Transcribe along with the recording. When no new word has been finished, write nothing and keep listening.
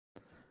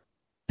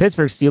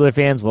Pittsburgh Steelers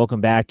fans,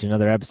 welcome back to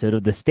another episode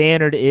of The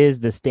Standard is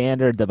the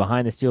Standard, the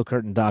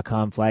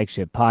BehindTheSteelCurtain.com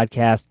flagship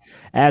podcast.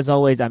 As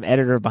always, I'm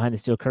editor of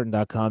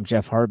BehindTheSteelCurtain.com,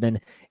 Jeff Hartman,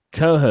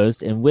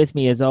 co-host, and with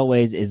me, as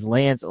always, is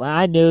Lance.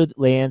 I know,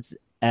 Lance,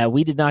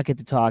 we did not get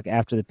to talk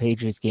after the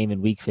Patriots game in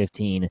Week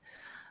 15.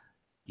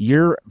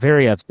 You're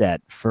very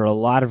upset for a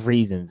lot of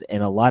reasons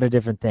and a lot of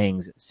different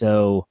things.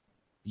 So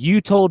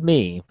you told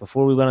me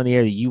before we went on the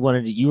air that you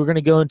were going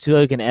to go into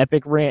like an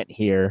epic rant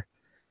here.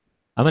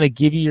 I'm going to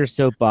give you your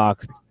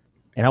soapbox,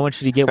 and I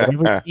want you to get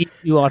whatever you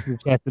do off your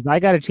chest, because I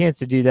got a chance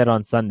to do that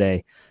on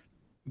Sunday.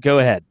 Go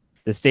ahead.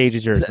 The stage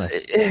is yours, man.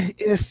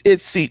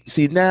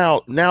 See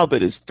now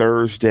that it's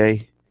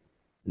Thursday,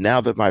 now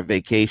that my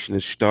vacation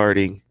is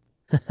starting,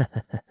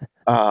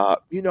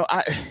 let's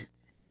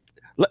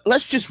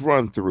just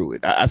run through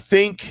it. I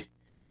think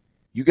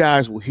you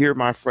guys will hear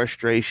my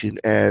frustration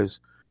as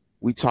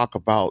we talk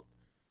about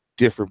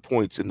different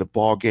points in the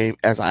ball game.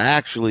 As I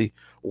actually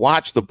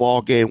watch the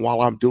ball game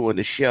while I'm doing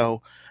the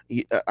show,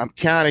 I'm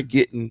kind of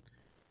getting,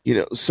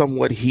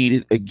 somewhat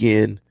heated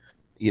again,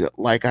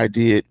 like I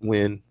did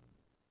when,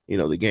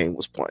 the game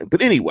was playing.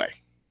 But anyway,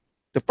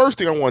 the first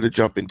thing I wanted to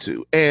jump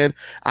into, and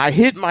I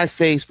hid my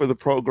face for the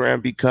program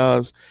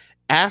because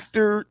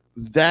after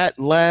that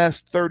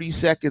last 30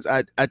 seconds,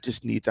 I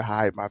just need to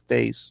hide my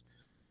face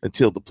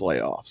until the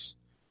playoffs.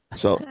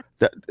 So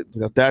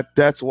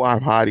that's why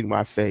I'm hiding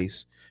my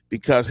face,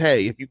 because,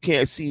 hey, if you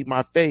can't see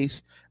my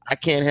face, I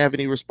can't have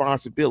any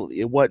responsibility.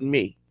 It wasn't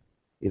me.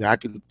 I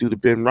can do the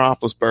Ben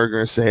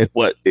Roethlisberger and say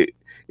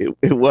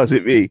it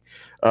wasn't me.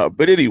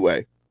 But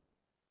anyway,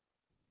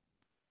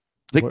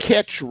 the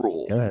catch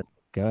rule.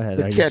 Go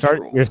ahead.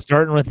 You're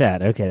starting with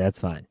that. Okay, that's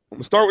fine. I'm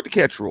going to start with the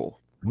catch rule.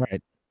 All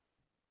right.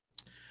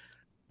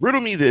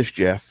 Riddle me this,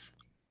 Jeff.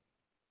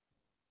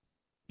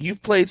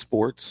 You've played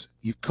sports.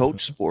 You've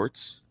coached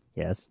sports.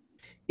 Yes.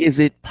 Is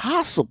it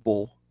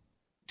possible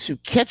to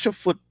catch a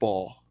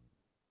football,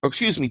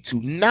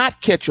 to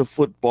not catch a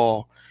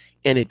football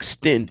and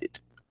extend it?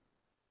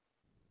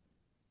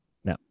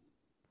 No.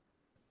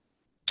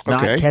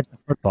 Okay. Not catch the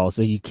football,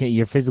 so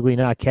you're physically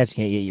not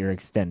catching it, yet you're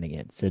extending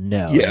it. So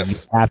no,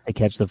 yes. You have to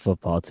catch the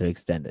football to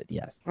extend it.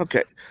 Yes.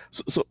 Okay.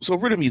 So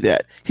riddle me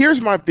that.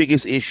 Here's my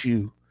biggest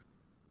issue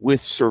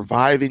with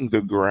surviving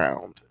the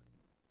ground.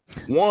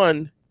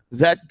 One,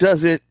 that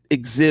doesn't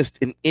exist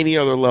in any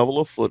other level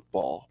of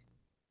football.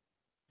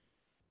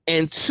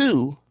 And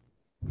two,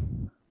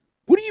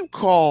 what do you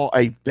call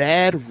a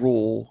bad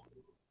rule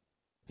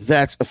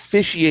that's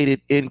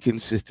officiated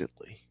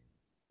inconsistently?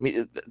 I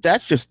mean,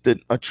 that's just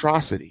an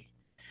atrocity.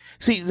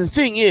 See, the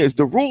thing is,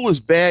 the rule is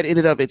bad in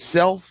and of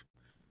itself,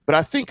 but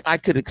I think I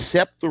could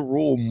accept the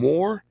rule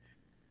more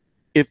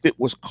if it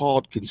was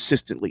called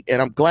consistently.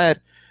 And I'm glad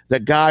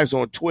that guys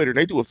on Twitter,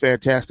 they do a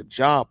fantastic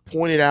job,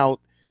 pointed out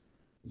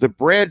the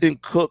Brandon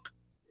Cook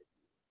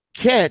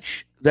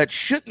catch that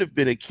shouldn't have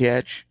been a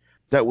catch,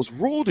 that was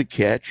ruled a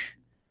catch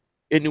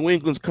in New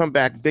England's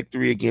comeback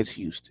victory against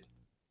Houston.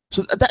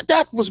 So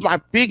that was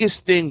my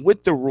biggest thing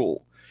with the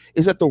rule,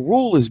 is that the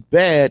rule is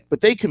bad,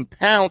 but they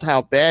compound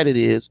how bad it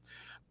is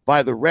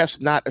by the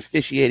refs not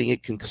officiating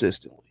it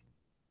consistently.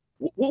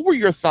 What were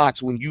your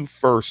thoughts when you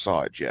first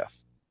saw it, Jeff?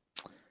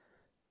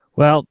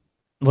 Well,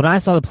 when I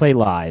saw the play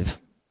live,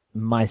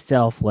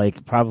 myself,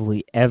 like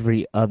probably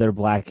every other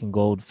black and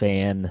gold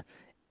fan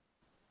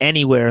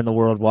anywhere in the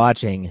world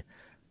watching,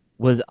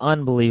 was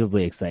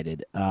unbelievably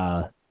excited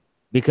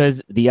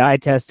because the eye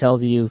test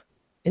tells you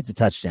it's a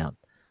touchdown.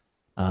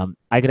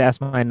 I could ask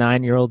my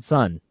 9-year-old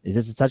son, is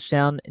this a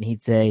touchdown? And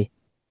he'd say,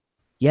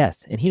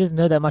 yes. And he doesn't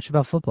know that much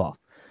about football.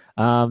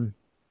 I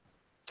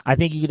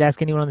think you could ask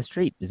anyone on the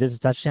street, is this a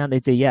touchdown?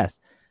 They'd say yes.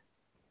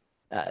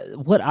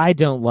 What I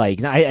don't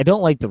like, I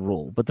don't like the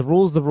rule, but the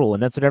rule is the rule.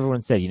 And that's what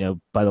everyone said,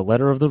 by the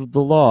letter of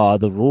the law,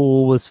 the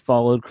rule was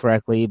followed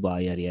correctly, blah,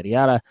 yada, yada,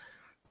 yada.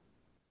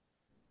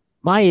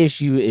 My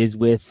issue is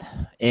with,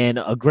 and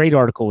a great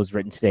article was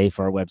written today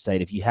for our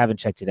website. If you haven't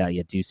checked it out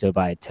yet, do so,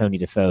 by Tony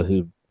Defoe,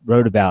 who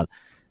wrote about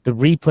the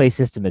replay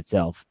system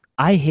itself.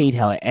 I hate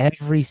how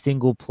every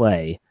single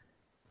play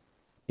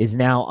is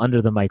now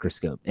under the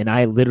microscope, and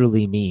I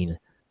literally mean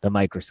the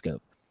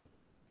microscope.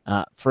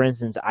 For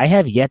instance, I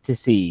have yet to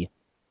see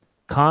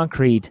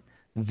concrete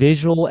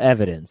visual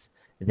evidence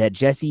that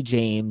Jesse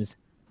James,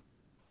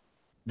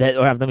 let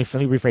me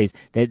rephrase,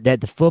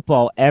 that the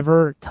football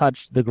ever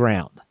touched the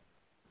ground.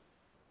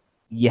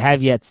 You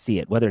have yet to see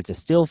it, whether it's a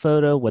still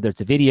photo, whether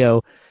it's a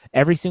video.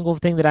 Every single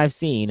thing that I've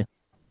seen,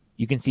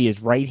 you can see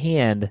his right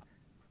hand,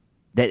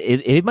 that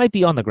it might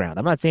be on the ground.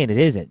 I'm not saying it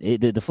isn't.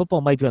 The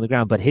football might be on the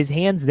ground, but his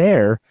hand's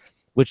there,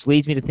 which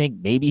leads me to think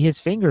maybe his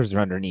fingers are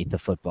underneath the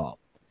football.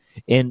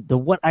 And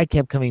what I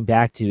kept coming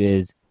back to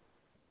is,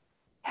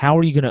 how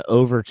are you going to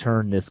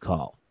overturn this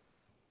call?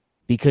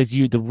 Because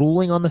the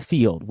ruling on the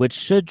field, which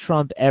should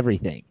trump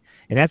everything,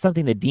 and that's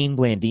something that Dean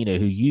Blandino,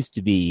 who used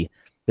to be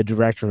the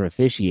director of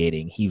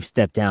officiating, he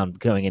stepped down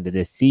going into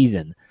this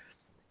season.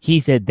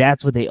 He said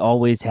that's what they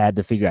always had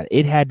to figure out.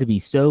 It had to be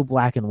so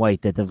black and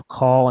white that the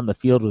call on the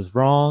field was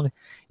wrong.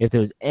 If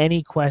there was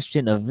any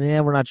question of,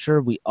 we're not sure,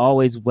 we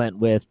always went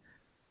with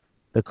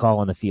the call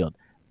on the field.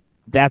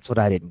 That's what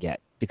I didn't get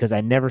because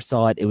I never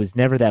saw it. It was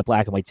never that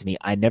black and white to me.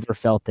 I never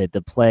felt that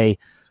the play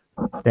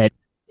that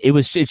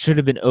it should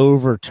have been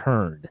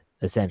overturned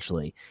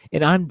essentially.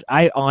 And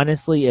I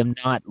honestly am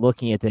not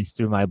looking at this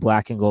through my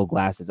black and gold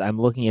glasses. I'm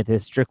looking at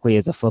this strictly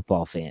as a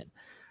football fan.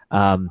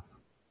 I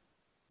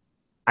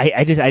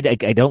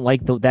don't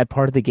like that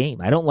part of the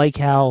game. I don't like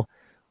how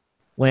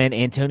when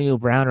Antonio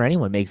Brown or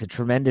anyone makes a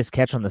tremendous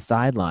catch on the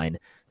sideline,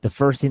 the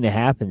first thing that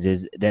happens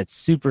is that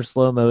super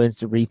slow-mo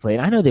instant replay.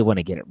 And I know they want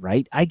to get it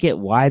right. I get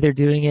why they're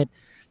doing it.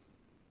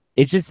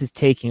 It just is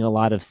taking a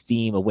lot of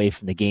steam away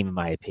from the game, in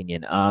my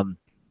opinion.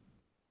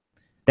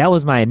 That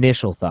was my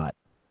initial thought.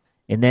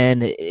 And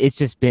then it's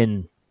just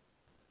been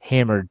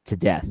hammered to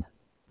death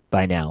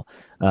by now.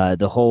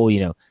 The whole,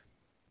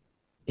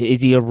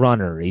 is he a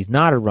runner? He's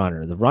not a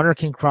runner. The runner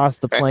can cross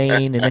the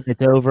plane and then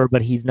it's over,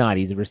 but he's not.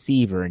 He's a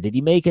receiver. And did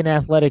he make an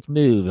athletic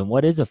move? And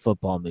what is a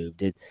football move?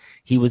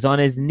 He was on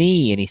his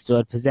knee and he still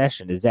had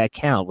possession. Does that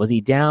count? Was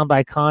he down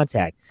by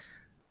contact?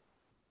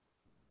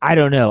 I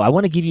don't know. I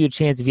want to give you a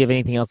chance if you have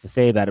anything else to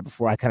say about it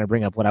before I kind of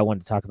bring up what I want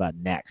to talk about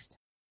next.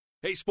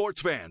 Hey,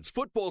 sports fans,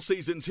 football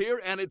season's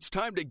here, and it's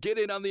time to get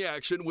in on the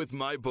action with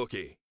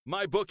MyBookie.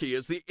 MyBookie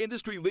is the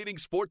industry-leading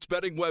sports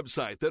betting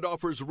website that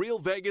offers real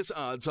Vegas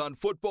odds on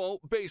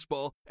football,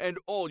 baseball, and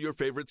all your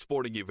favorite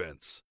sporting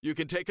events. You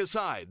can take a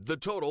side, the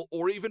total,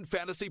 or even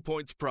fantasy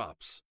points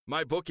props.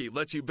 MyBookie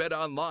lets you bet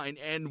online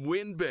and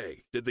win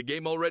big. Did the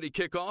game already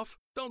kick off?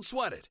 Don't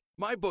sweat it.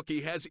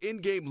 MyBookie has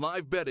in-game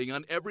live betting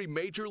on every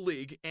major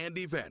league and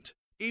event,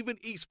 even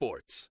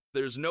esports.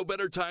 There's no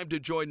better time to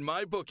join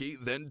MyBookie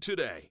than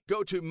today.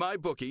 Go to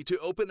MyBookie to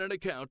open an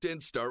account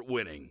and start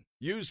winning.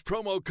 Use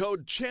promo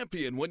code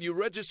CHAMPION when you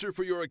register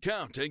for your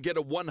account and get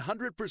a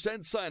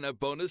 100% sign-up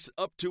bonus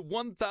up to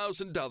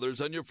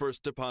 $1,000 on your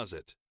first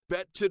deposit.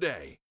 Bet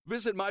today.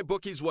 Visit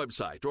MyBookie's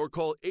website or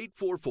call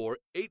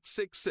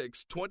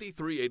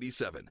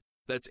 844-866-2387.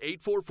 That's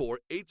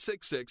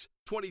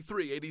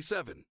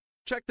 844-866-2387.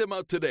 Check them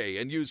out today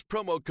and use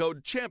promo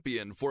code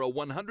CHAMPION for a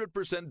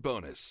 100%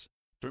 bonus.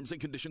 Terms and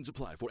conditions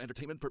apply for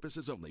entertainment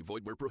purposes only.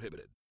 Void where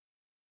prohibited.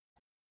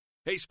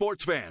 Hey,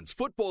 sports fans,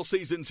 football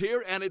season's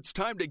here, and it's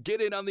time to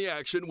get in on the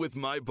action with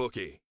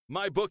MyBookie.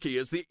 MyBookie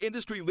is the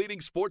industry-leading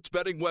sports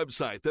betting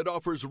website that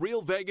offers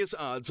real Vegas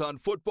odds on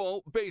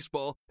football,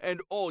 baseball,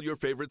 and all your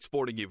favorite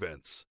sporting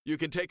events. You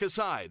can take a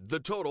side, the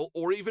total,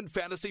 or even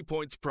fantasy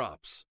points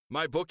props.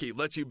 MyBookie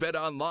lets you bet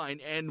online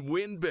and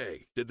win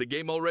big. Did the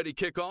game already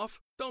kick off?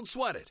 Don't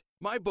sweat it.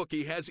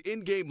 MyBookie has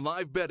in-game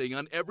live betting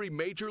on every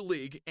major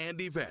league and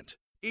event,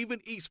 even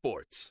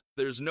esports.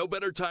 There's no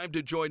better time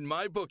to join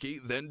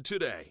MyBookie than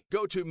today.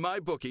 Go to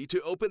MyBookie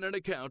to open an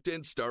account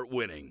and start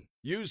winning.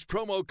 Use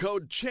promo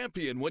code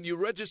CHAMPION when you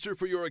register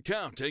for your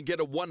account and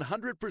get a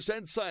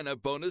 100%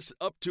 sign-up bonus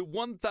up to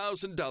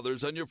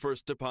 $1,000 on your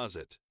first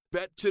deposit.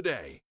 Bet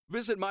today.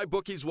 Visit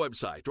MyBookie's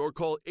website or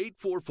call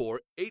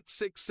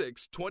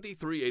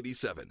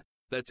 844-866-2387.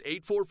 That's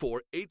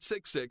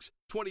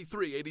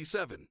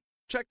 844-866-2387.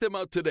 Check them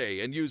out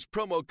today and use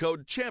promo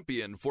code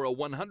CHAMPION for a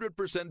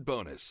 100%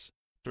 bonus.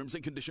 Terms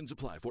and conditions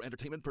apply for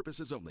entertainment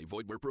purposes only.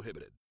 Void where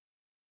prohibited.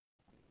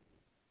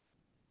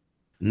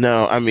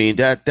 No, I mean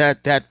that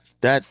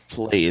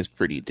play is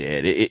pretty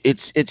dead.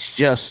 It's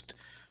just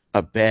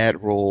a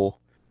bad rule.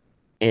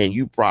 And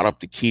you brought up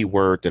the key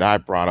word that I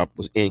brought up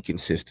was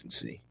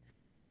inconsistency.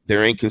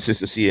 Their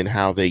inconsistency in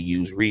how they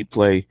use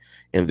replay,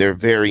 and they're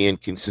very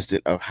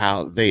inconsistent of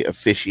how they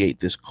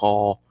officiate this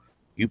call.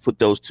 You put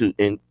those two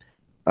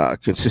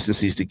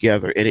consistencies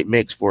together, and it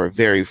makes for a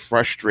very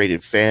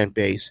frustrated fan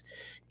base.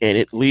 And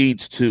it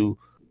leads to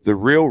the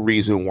real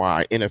reason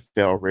why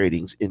NFL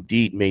ratings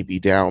indeed may be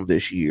down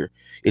this year.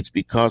 It's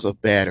because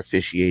of bad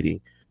officiating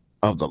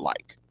of the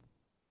like.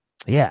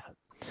 Yeah.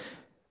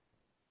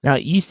 Now,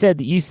 you said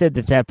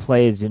that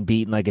play has been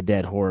beaten like a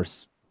dead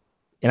horse,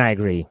 and I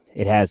agree.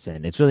 It has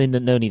been. It's really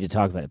no need to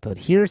talk about it. But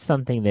here's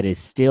something that is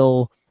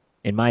still,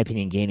 in my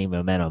opinion, gaining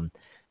momentum,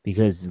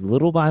 because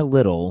little by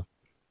little,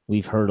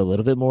 we've heard a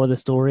little bit more of the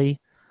story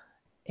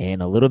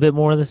and a little bit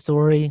more of the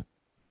story.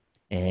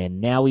 And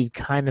now we've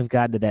kind of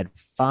gotten to that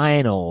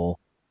final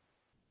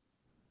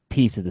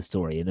piece of the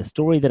story. And the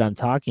story that I'm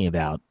talking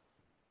about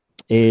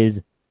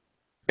is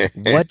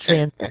what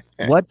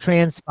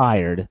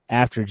transpired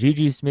after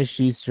Juju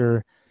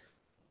Smith-Schuster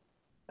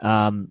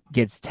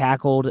gets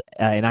tackled.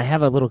 And I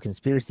have a little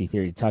conspiracy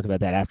theory to talk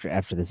about that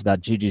after this, about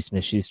Juju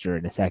Smith-Schuster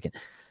in a second.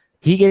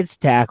 He gets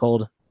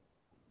tackled.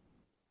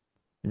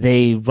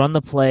 They run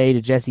the play to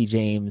Jesse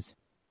James,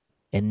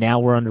 and now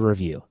we're under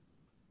review.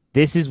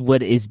 This is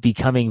what is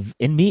becoming,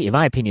 in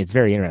my opinion, it's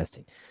very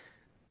interesting.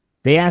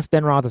 They asked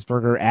Ben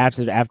Roethlisberger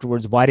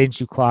afterwards, why didn't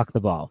you clock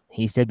the ball?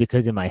 He said,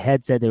 because in my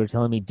headset, they were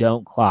telling me,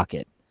 don't clock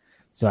it.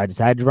 So I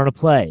decided to run a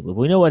play. Well,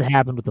 we know what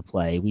happened with the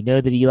play. We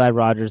know that Eli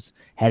Rogers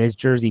had his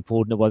jersey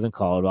pulled and it wasn't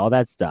called, all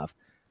that stuff.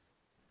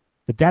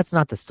 But that's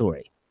not the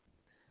story.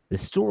 The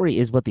story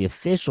is what the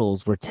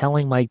officials were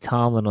telling Mike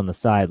Tomlin on the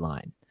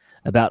sideline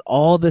about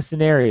all the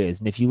scenarios.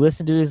 And if you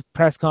listen to his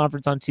press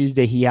conference on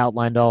Tuesday, he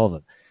outlined all of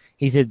them.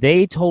 He said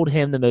they told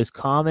him the most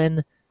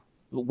common,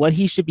 what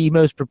he should be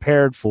most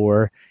prepared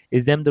for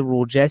is them to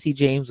rule Jesse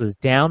James was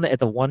down at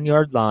the 1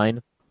 yard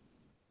line.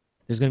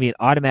 There's going to be an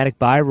automatic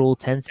by rule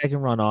 10-second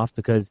runoff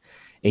because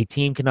a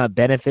team cannot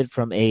benefit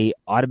from a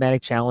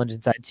automatic challenge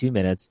inside 2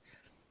 minutes.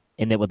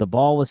 And that when the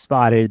ball was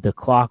spotted, the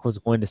clock was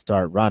going to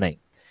start running.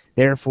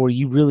 Therefore,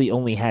 you really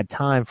only had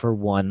time for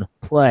one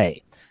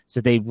play.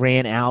 So they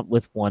ran out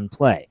with one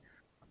play.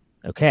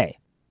 Okay,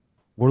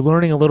 we're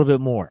learning a little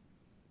bit more.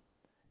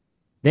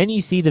 Then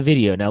you see the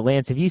video. Now,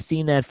 Lance, have you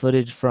seen that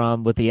footage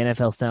from with the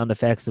NFL sound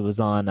effects that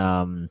was on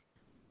the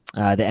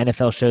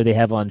NFL show they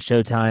have on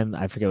Showtime?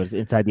 I forget what it was,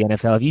 Inside the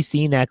NFL. Have you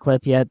seen that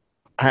clip yet?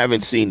 I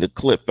haven't seen the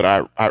clip,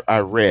 but I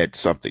read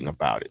something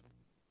about it.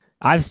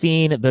 I've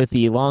seen both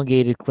the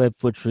elongated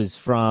clip, which was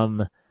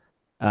from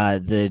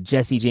the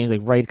Jesse James, like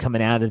right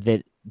coming out of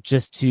it,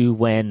 just to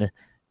when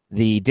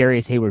the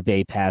Darius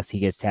Hayward-Bay pass, he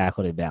gets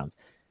tackled in bounds.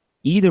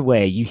 Either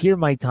way, you hear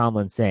Mike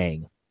Tomlin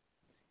saying,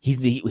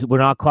 we're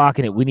not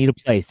clocking it. We need a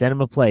play. Send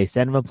him a play.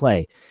 Send him a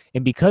play.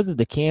 And because of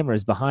the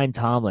cameras behind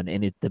Tomlin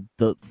and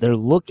they're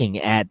looking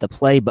at the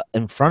play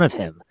in front of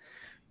him,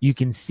 you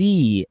can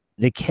see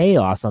the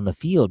chaos on the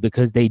field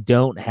because they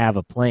don't have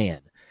a plan.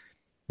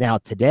 Now,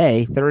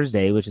 today,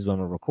 Thursday, which is when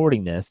we're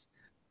recording this,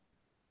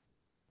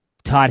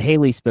 Todd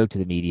Haley spoke to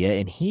the media,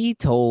 and he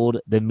told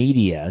the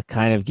media,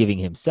 kind of giving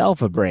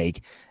himself a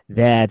break,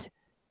 that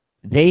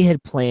they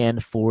had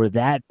planned for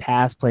that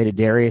pass play to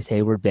Darius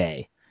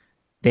Hayward-Bay.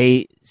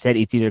 They said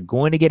it's either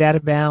going to get out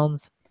of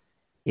bounds,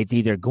 it's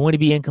either going to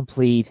be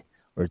incomplete,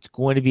 or it's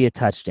going to be a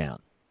touchdown.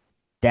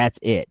 That's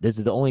it. Those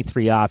are the only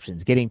three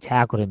options. Getting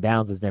tackled in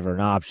bounds is never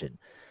an option.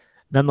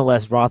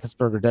 Nonetheless,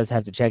 Roethlisberger does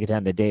have to check it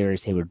down to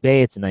Darius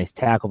Hayward-Bay. It's a nice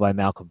tackle by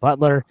Malcolm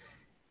Butler,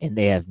 and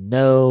they have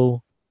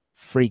no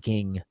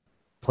freaking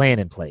plan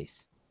in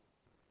place.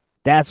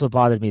 That's what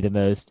bothered me the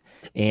most,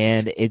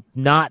 and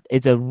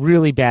it's a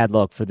really bad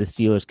look for the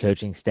Steelers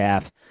coaching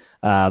staff.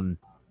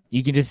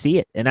 You can just see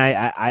it, and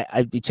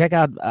I check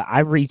out.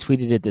 I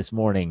retweeted it this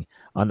morning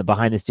on the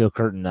Behind the Steel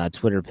Curtain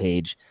Twitter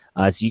page,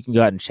 so you can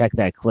go out and check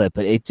that clip.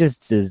 But it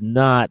just does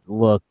not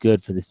look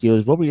good for the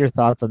Steelers. What were your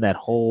thoughts on that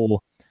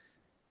whole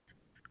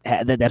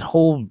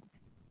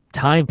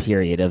time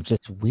period of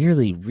just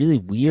really, really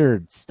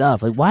weird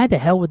stuff? Like, why the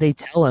hell would they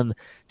tell him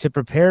to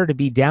prepare to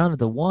be down at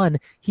the 1?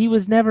 He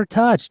was never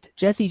touched.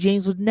 Jesse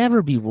James would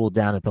never be ruled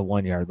down at the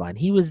 1 yard line.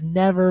 He was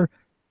never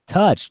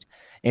touched,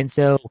 and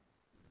so.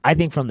 I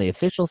think from the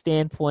official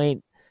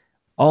standpoint,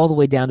 all the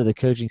way down to the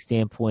coaching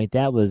standpoint,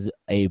 that was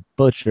a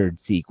butchered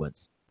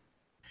sequence.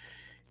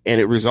 And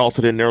it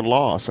resulted in their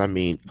loss. I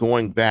mean,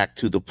 going back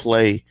to the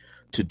play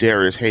to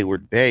Darius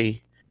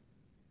Hayward-Bay,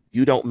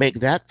 you don't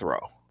make that throw.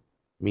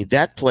 I mean,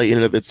 that play in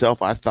and of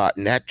itself, I thought,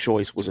 and that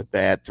choice was a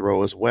bad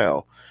throw as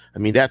well. I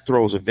mean, that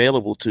throw is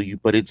available to you,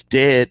 but it's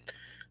dead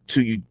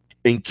to you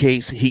in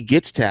case he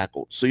gets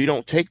tackled. So you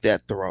don't take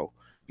that throw.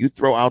 You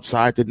throw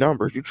outside the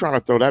numbers. You're trying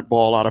to throw that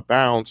ball out of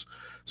bounds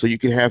so you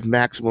can have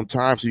maximum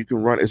time so you can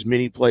run as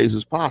many plays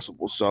as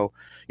possible. So,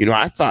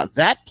 I thought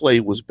that play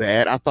was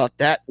bad. I thought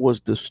that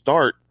was the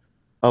start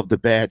of the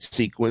bad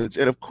sequence.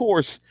 And, of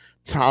course,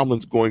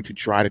 Tomlin's going to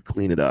try to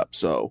clean it up.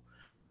 So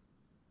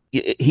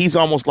he's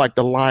almost like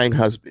the lying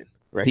husband,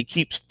 right? He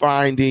keeps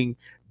finding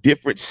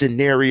different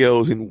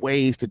scenarios and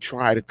ways to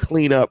try to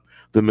clean up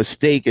the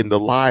mistake and the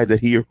lie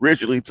that he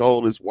originally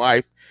told his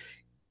wife.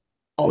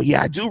 Oh,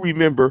 yeah, I do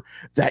remember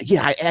that.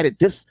 Yeah, I added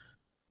this.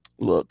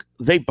 Look,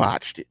 they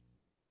botched it.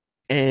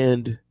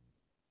 And,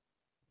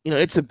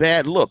 it's a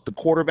bad look. The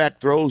quarterback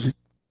throws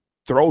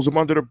him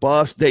under the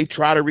bus. They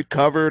try to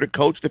recover. The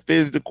coach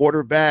defends the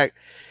quarterback.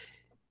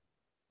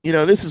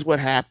 This is what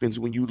happens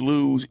when you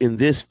lose in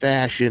this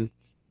fashion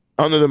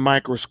under the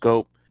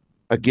microscope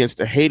against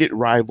a hated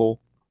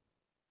rival.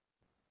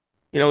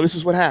 This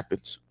is what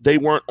happens. They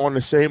weren't on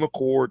the same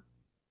accord.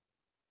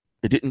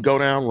 It didn't go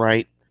down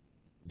right.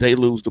 They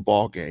lose the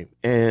ball game.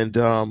 And,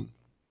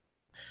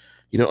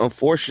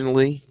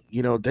 unfortunately,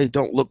 they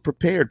don't look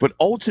prepared. But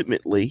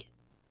ultimately,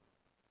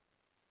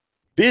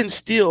 Ben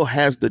still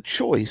has the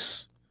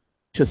choice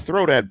to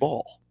throw that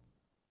ball.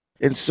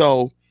 And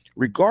so,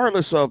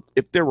 regardless of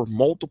if there were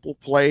multiple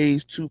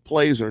plays, 2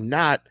 plays or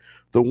not,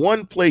 the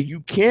one play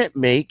you can't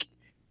make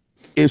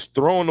is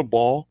throwing the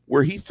ball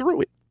where he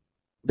threw it.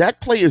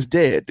 That play is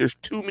dead. There's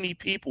too many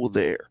people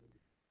there.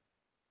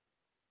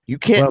 You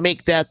can't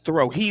make that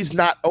throw. He's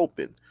not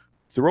open.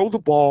 Throw the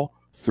ball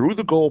through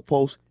the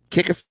goalpost,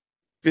 kick a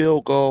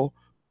field goal.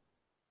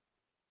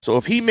 So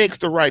if he makes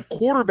the right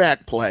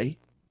quarterback play,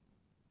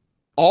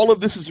 all of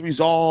this is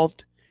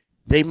resolved.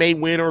 They may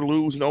win or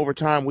lose in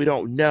overtime. We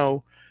don't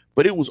know.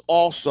 But it was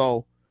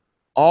also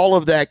all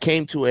of that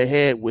came to a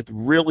head with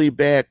really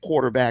bad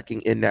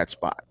quarterbacking in that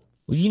spot.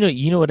 Well,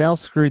 you know what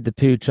else screwed the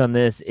pooch on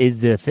this is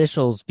the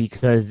officials,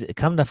 because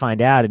come to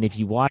find out, and if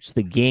you watch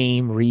the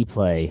game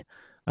replay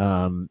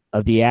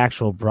of the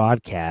actual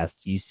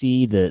broadcast, you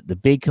see the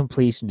big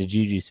completion to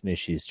Juju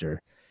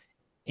Smith-Schuster,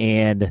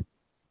 and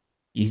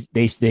you're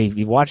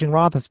watching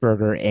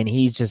Roethlisberger, and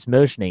he's just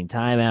motioning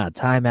timeout,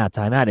 timeout,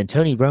 timeout. And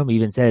Tony Romo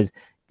even says,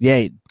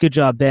 Yeah, good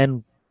job,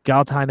 Ben.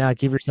 Call timeout.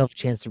 Give yourself a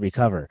chance to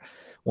recover.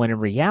 When in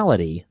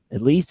reality,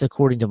 at least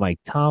according to Mike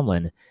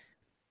Tomlin,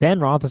 Ben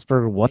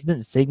Roethlisberger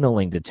wasn't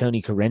signaling to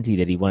Tony Correnti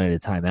that he wanted a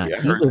timeout. Yeah,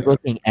 I He heard was that.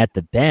 looking at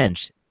the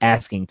bench,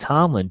 asking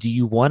Tomlin, "Do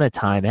you want a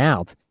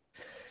timeout?"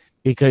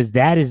 Because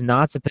that is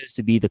not supposed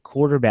to be the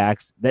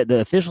quarterbacks. That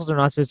the officials are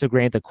not supposed to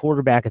grant the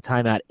quarterback a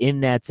timeout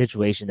in that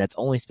situation. That's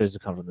only supposed to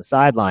come from the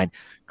sideline.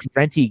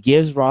 Correnti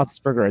gives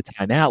Roethlisberger a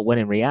timeout when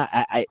in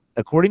reality,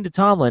 according to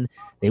Tomlin,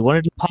 they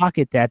wanted to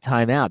pocket that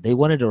timeout. They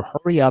wanted to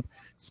hurry up,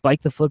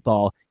 spike the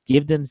football,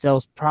 give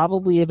themselves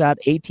probably about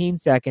 18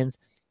 seconds,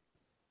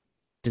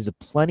 which is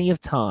plenty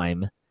of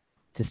time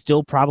to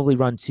still probably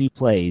run 2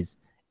 plays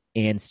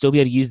and still be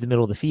able to use the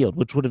middle of the field,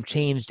 which would have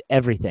changed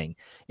everything.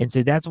 And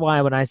so that's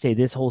why when I say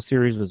this whole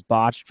series was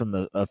botched from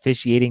the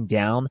officiating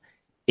down,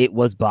 it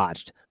was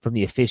botched from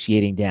the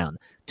officiating down.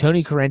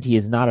 Tony Correnti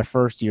is not a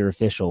first-year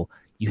official.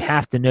 You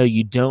have to know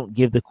you don't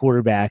give the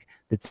quarterback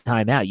the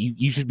timeout.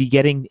 You should be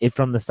getting it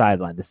from the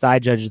sideline. The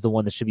side judge is the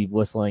one that should be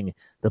whistling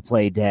the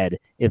play dead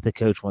if the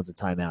coach wants a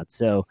timeout.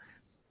 So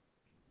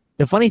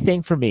the funny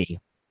thing for me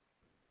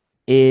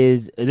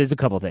is there's a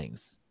couple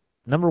things.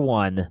 Number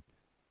one,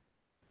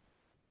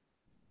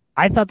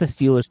 I thought the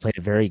Steelers played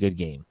a very good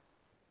game,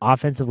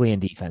 offensively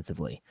and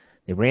defensively.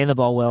 They ran the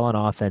ball well on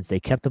offense. They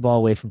kept the ball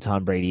away from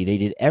Tom Brady. They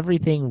did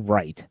everything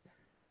right,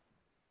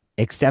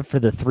 except for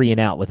the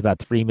 3-and-out with about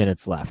 3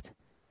 minutes left.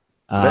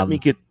 Let me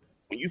get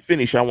when you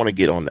finish. I want to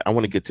get on. I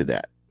want to get to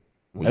that.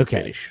 When you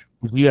Okay. finish.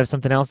 Do you have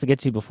something else to get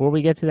to before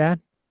we get to that?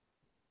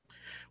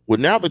 Well,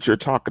 now that you're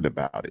talking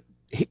about it,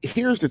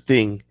 here's the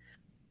thing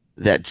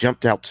that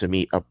jumped out to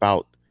me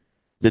about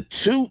the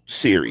two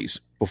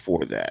series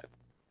before that.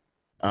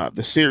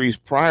 The series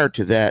prior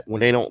to that, when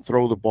they don't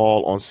throw the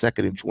ball on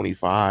 2nd and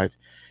 25,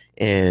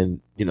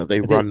 and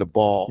they run the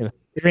ball.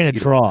 They ran a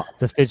draw.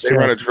 They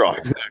run a draw,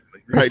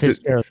 exactly. Right.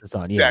 Fitzgerald was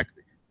on, yeah.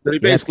 Exactly. They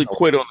basically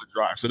quit on the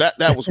drive. So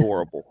that was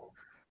horrible.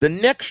 The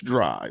next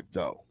drive,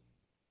 though,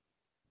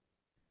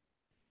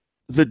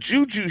 the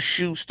Juju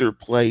Schuster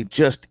play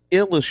just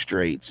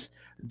illustrates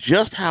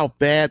just how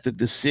bad the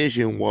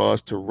decision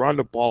was to run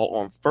the ball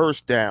on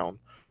first down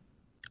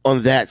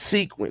on that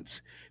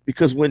sequence.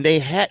 Because when they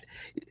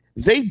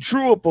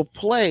drew up a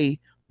play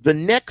the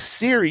next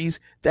series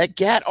that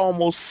got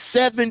almost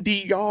 70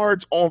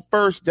 yards on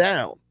first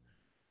down.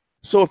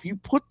 So if you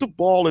put the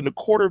ball in the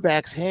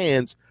quarterback's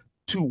hands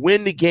to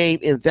win the game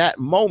in that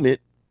moment,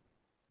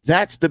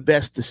 that's the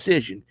best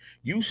decision.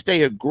 You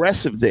stay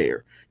aggressive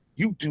there.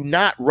 You do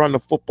not run the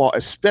football,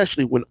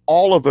 especially when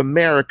all of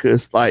America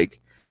is like,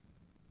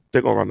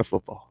 they're going to run the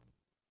football.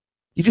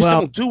 You just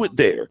don't do it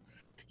there.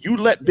 You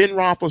let Ben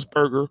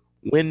Roethlisberger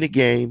win the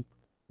game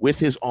with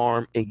his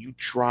arm, and you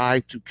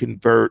try to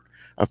convert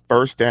a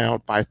first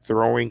down by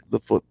throwing the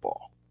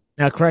football.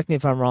 Now, correct me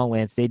if I'm wrong,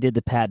 Lance. They did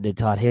the patented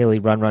Todd Haley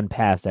run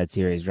pass that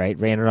series, right?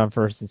 Ran it on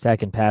first and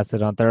second, passed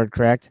it on third,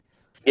 correct?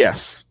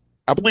 Yes,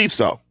 I believe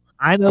so.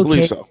 I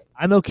believe so.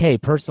 I'm okay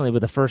personally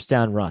with a first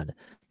down run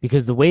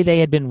because the way they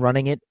had been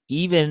running it,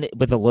 even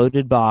with a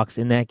loaded box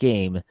in that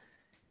game,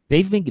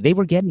 they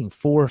were getting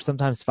 4,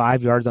 sometimes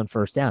 5 yards on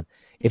first down.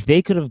 If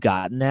they could have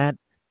gotten that,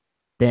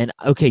 then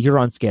okay, you're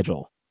on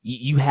schedule.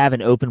 You have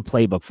an open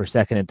playbook for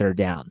second and third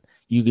down.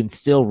 You can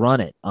still run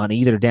it on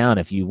either down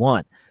if you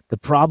want. The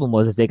problem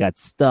was they got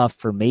stuffed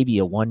for maybe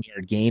a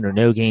 1-yard gain or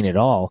no gain at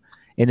all.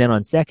 And then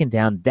on second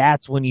down,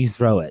 that's when you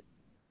throw it.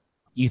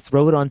 You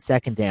throw it on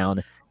second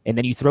down, and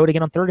then you throw it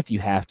again on third if you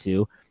have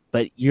to.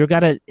 But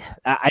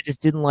I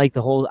just didn't like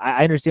the whole.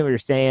 I understand what you're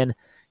saying.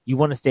 You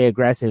want to stay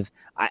aggressive.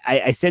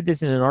 I said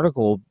this in an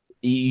article.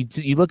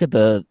 You look at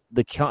the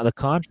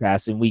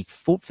contrast in week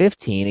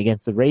 15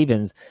 against the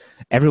Ravens.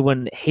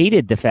 Everyone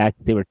hated the fact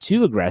that they were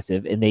too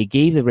aggressive, and they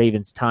gave the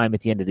Ravens time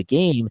at the end of the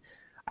game.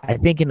 I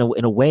think in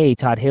a way,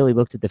 Todd Haley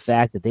looked at the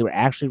fact that they were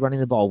actually running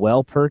the ball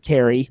well per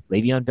carry.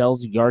 Le'Veon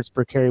Bell's yards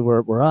per carry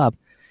were up.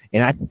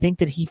 And I think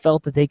that he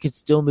felt that they could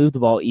still move the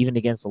ball even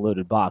against a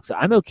loaded box. So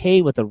I'm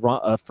okay with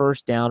a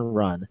first down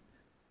run.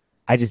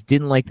 I just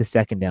didn't like the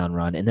second down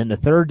run. And then the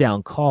third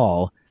down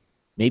call,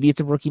 maybe it's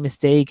a rookie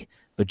mistake,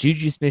 but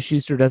Juju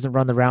Smith-Schuster doesn't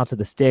run the route to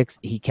the sticks.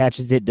 He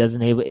catches it,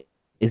 isn't able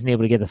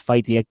to get the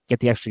fight to get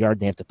the extra yard,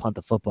 and they have to punt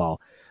the football.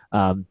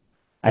 I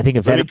think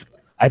a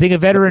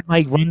veteran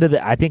might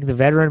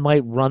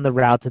run the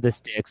route to the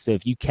sticks. So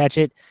if you catch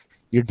it,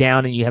 you're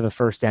down and you have a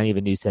first down, you have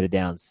a new set of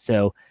downs.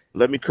 So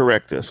let me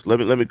correct this. Let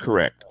me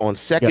correct. On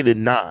 2nd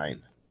and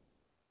 9,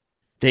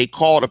 they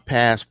called a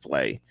pass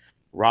play.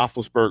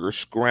 Roethlisberger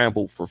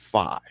scrambled for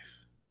 5.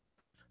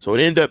 So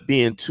it ended up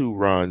being 2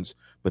 runs,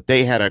 but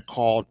they had a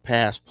called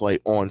pass play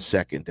on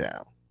second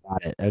down.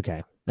 Got it.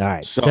 Okay. All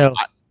right. So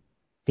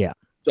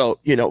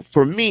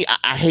for me,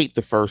 I hate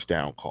the first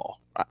down call.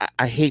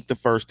 I hate the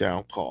first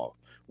down call.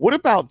 What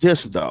about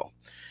this, though?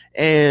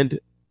 And,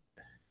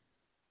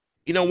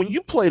 when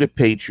you play the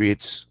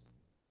Patriots,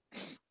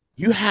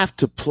 you have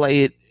to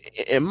play it,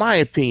 in my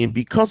opinion,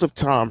 because of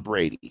Tom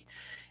Brady.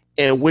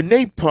 And when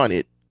they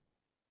punted,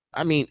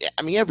 I mean,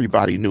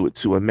 everybody knew it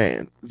to a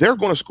man. They're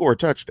going to score a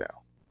touchdown.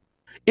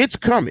 It's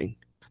coming.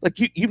 Like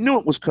you knew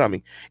it was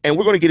coming. And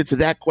we're going to get into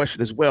that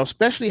question as well,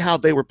 especially how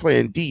they were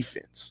playing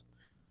defense.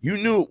 You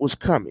knew it was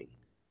coming.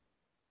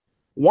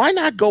 Why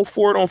not go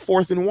for it on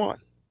 4th and 1?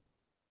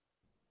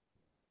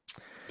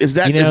 Is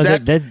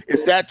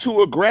that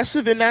too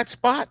aggressive in that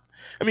spot?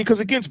 I mean, because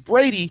against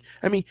Brady,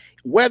 I mean,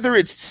 whether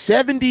it's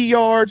 70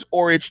 yards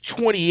or it's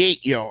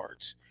 28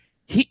 yards,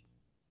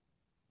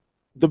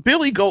 the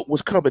Billy Goat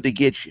was coming to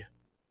get you.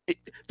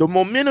 The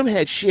momentum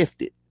had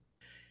shifted.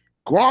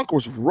 Gronk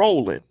was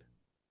rolling.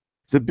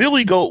 The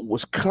Billy Goat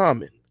was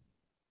coming.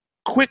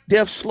 Quick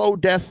death, slow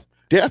death.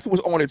 Death was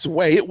on its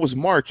way. It was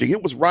marching.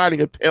 It was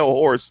riding a pale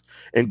horse,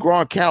 and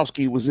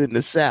Gronkowski was in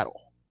the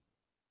saddle.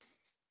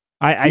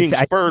 Being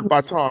spurred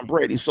by Tom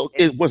Brady. So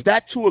was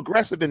that too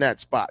aggressive in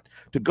that spot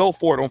to go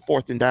for it on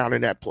 4th and down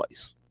in that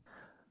place?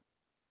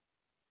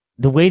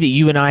 The way that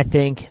you and I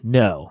think,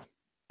 no.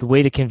 The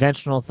way the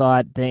conventional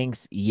thought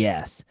thinks,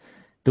 yes.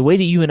 The way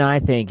that you and I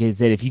think is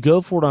that if you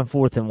go for it on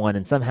 4th and 1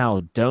 and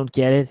somehow don't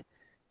get it,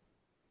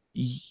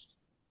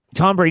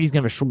 Tom Brady's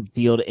going to have a short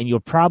field, and you're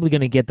probably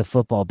going to get the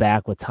football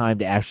back with time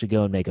to actually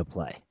go and make a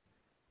play.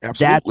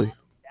 Absolutely.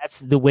 That's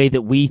the way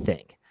that we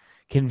think.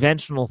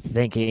 Conventional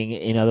thinking,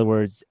 in other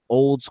words,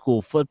 old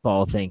school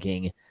football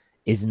thinking,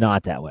 is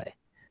not that way.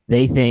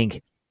 They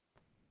think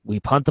we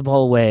punt the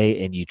ball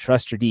away and you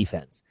trust your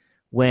defense.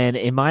 When,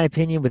 in my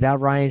opinion, without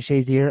Ryan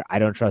Shazier, I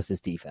don't trust this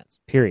defense,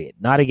 period.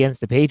 Not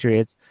against the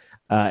Patriots.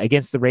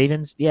 Against the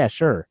Ravens, yeah,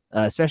 sure.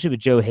 Especially with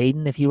Joe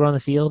Hayden if he were on the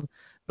field.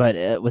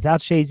 But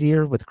without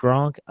Shazier, with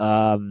Gronk,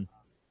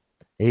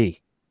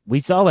 hey, we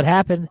saw what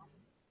happened.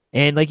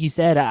 And like you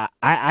said,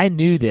 I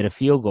knew that a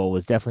field goal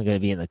was definitely going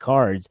to be in the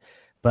cards.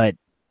 But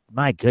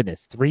my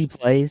goodness, 3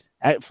 plays,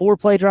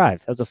 4-play drive.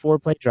 That was a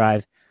 4-play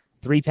drive,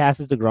 3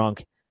 passes to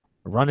Gronk,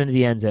 a run into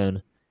the end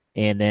zone,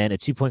 and then a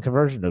 2-point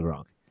conversion to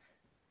Gronk.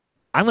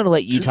 I'm going to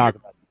let you talk.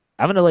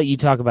 I'm going to let you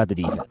talk about the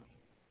defense.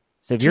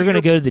 So if you're going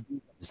to go to the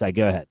defense side,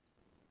 go ahead.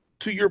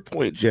 To your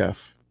point,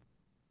 Jeff,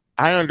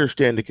 I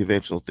understand the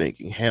conventional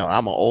thinking. Hell,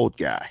 I'm an old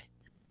guy.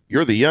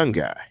 You're the young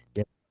guy.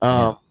 Yep.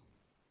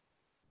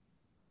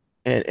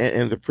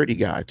 And the pretty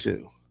guy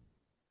too.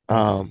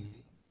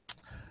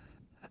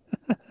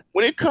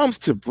 When it comes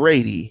to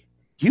Brady,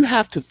 you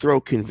have to throw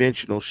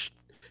conventional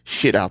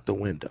shit out the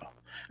window.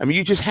 I mean,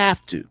 you just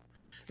have to.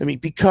 I mean,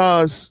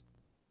 because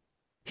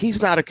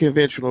he's not a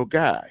conventional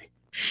guy.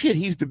 Shit,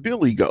 he's the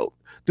Billy Goat.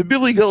 The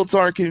Billy Goats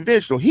aren't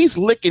conventional. He's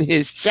licking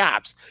his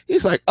chops.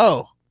 He's like,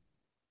 oh,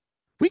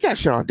 we got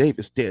Sean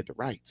Davis dead to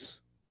rights.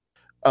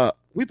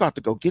 We about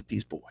to go get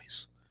these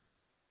boys.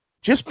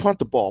 Just punt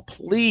the ball.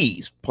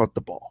 Please punt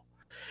the ball.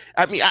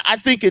 I mean, I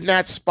think in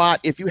that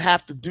spot, if you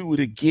have to do it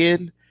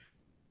again,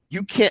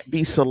 you can't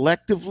be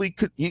selectively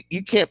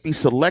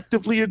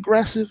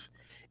aggressive.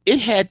 It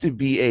had to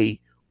be a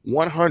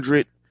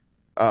 100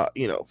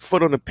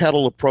 foot on the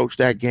pedal approach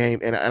that game.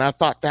 And I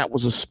thought that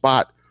was a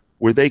spot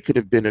where they could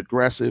have been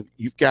aggressive.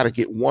 You've got to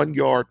get 1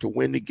 yard to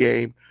win the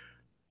game.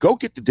 Go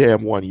get the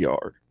damn 1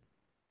 yard.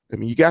 I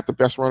mean, you got the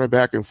best running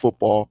back in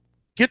football.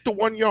 Get the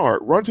 1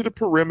 yard. Run to the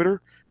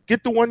perimeter.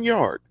 Get the 1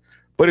 yard.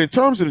 But in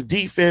terms of the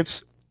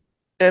defense,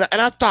 and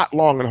I thought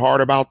long and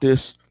hard about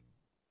this,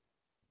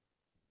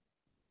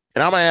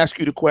 and I'm going to ask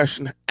you the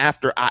question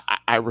after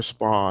I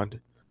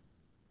respond.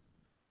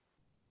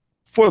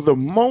 For the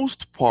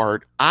most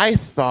part, I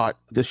thought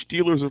the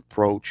Steelers'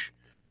 approach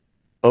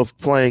of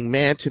playing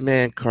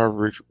man-to-man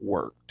coverage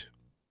worked.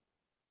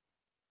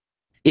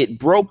 It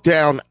broke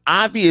down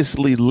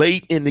obviously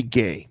late in the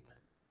game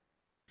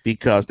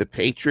because the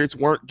Patriots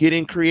weren't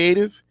getting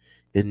creative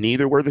and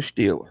neither were the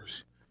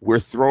Steelers. We're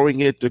throwing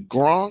it to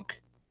Gronk.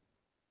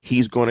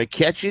 He's going to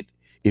catch it.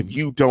 If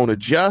you don't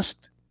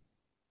adjust,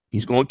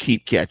 he's going to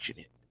keep catching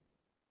it.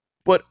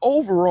 But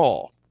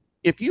overall,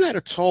 if you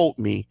had told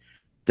me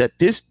that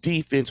this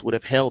defense would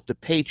have held the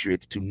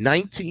Patriots to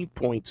 19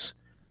 points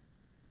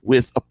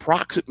with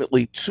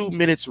approximately 2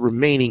 minutes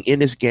remaining in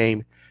this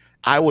game,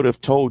 I would have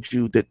told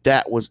you that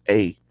that was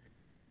a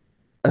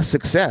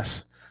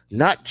success.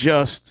 Not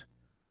just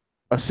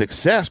a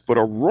success, but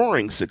a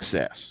roaring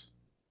success.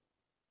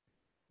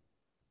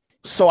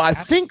 So I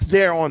think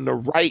they're on the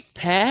right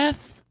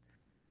path.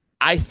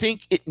 I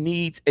think it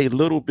needs a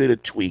little bit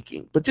of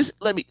tweaking.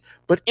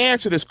 But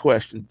answer this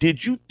question.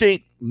 Did you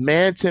think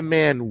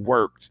man-to-man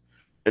worked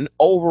and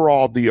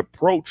overall the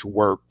approach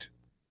worked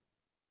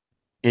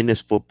in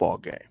this football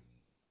game?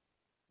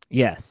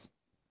 Yes.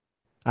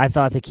 I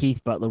thought that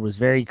Keith Butler was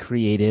very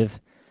creative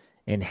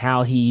in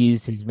how he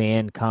used his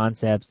man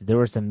concepts. There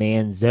were some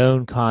man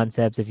zone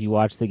concepts if you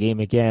watch the game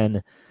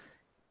again.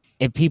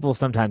 And people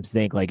sometimes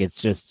think like it's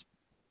just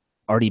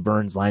Artie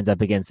Burns lines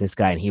up against this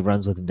guy and he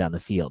runs with him down the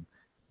field.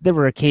 There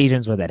were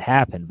occasions where that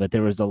happened, but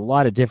there was a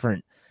lot of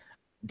different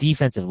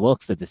defensive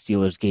looks that the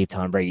Steelers gave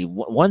Tom Brady,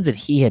 ones that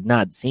he had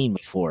not seen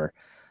before.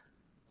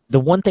 The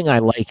one thing I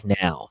like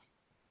now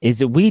is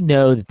that we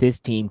know that this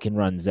team can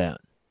run zone.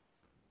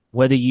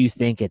 Whether you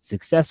think it's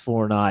successful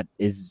or not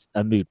is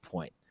a moot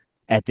point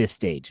at this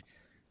stage.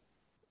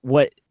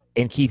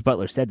 And Keith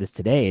Butler said this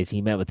today as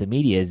he met with the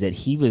media, is that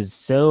he was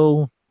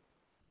so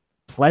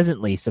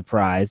pleasantly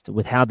surprised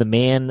with how the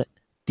man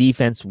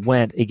defense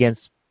went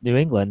against New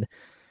England.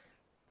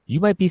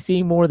 You might be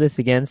seeing more of this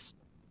against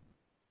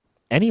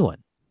anyone.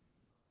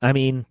 I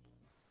mean,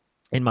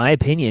 in my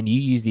opinion, you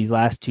use these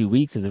last 2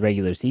 weeks of the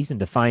regular season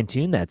to fine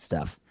tune that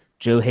stuff.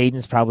 Joe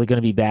Hayden's probably going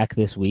to be back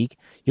this week.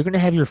 You're going to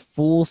have your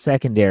full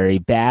secondary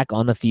back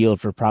on the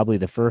field for probably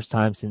the first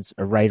time since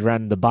right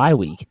around the bye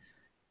week.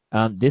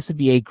 This would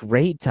be a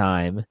great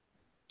time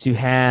to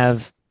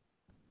have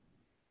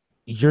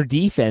your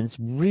defense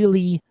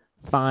really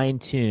fine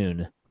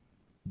tune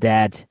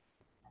that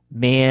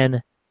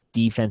man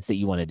defense that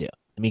you want to do.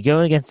 I mean,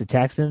 going against the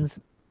Texans,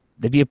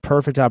 that'd be a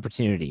perfect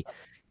opportunity.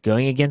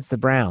 Going against the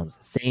Browns,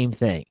 same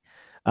thing.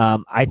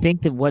 I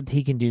think that what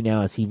he can do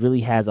now is he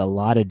really has a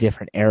lot of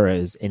different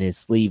arrows in his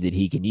sleeve that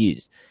he can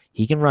use.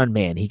 He can run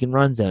man, he can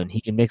run zone, he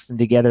can mix them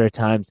together at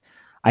times.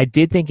 I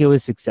did think it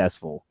was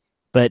successful,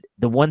 but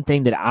the one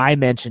thing that I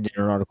mentioned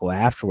in an article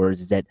afterwards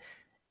is that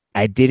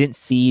I didn't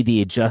see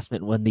the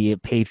adjustment when the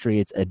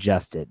Patriots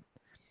adjusted.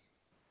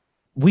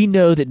 We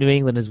know that New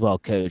England is well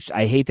coached.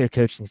 I hate their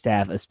coaching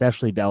staff,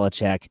 especially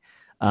Belichick,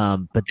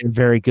 but they're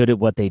very good at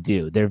what they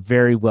do. They're a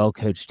very well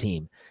coached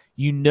team.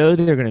 You know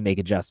that they're going to make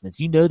adjustments.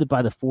 You know that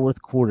by the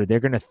fourth quarter,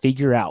 they're going to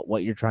figure out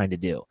what you're trying to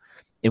do.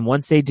 And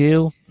once they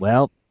do,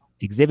 well,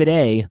 Exhibit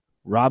A,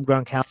 Rob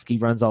Gronkowski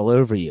runs all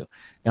over you.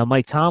 Now,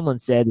 Mike Tomlin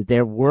said that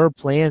there were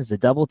plans to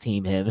double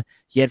team him,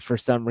 yet for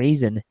some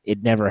reason,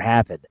 it never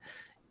happened.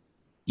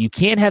 You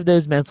can't have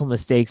those mental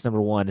mistakes, number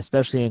one,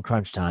 especially in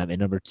crunch time. And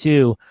number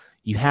two,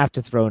 you have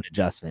to throw an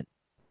adjustment.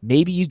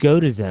 Maybe you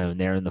go to zone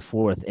there in the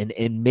fourth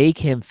and make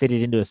him fit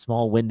it into a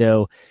small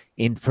window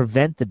and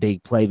prevent the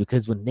big play,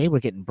 because when they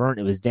were getting burnt,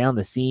 it was down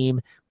the seam.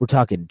 We're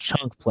talking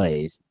chunk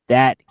plays.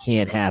 That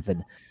can't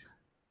happen.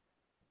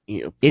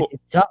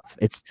 It's tough.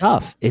 It's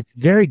tough. It's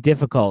very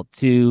difficult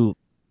to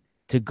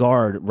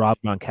guard Rob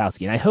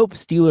Gronkowski. And I hope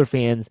Steeler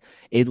fans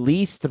at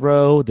least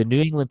throw the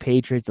New England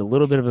Patriots a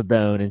little bit of a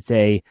bone and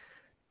say,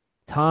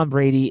 Tom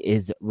Brady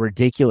is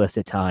ridiculous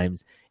at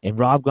times, and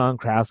Rob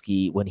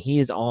Gronkowski, when he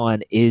is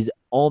on, is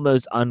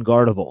almost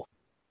unguardable,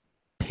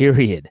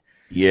 period.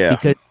 Yeah.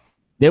 Because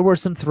there were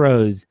some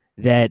throws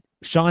that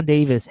Sean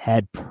Davis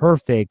had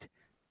perfect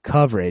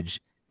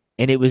coverage,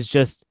 and it was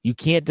just, you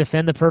can't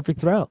defend the perfect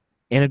throw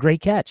and a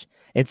great catch.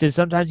 And so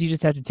sometimes you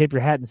just have to tip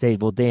your hat and say,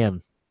 well,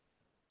 damn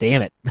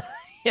it.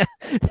 Yeah,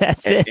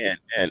 that's it.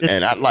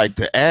 And I'd like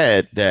to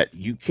add that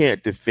you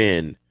can't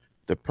defend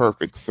the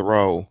perfect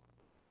throw,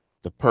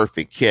 the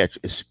perfect catch,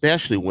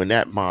 especially when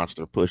that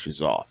monster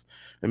pushes off.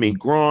 I mean,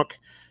 Gronk,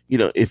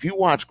 if you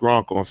watch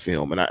Gronk on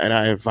film, and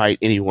I invite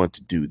anyone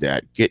to do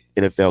that, get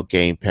NFL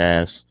Game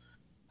Pass.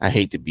 I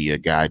hate to be a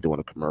guy doing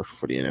a commercial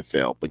for the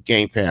NFL, but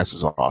Game Pass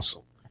is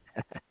awesome.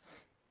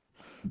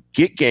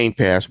 Get Game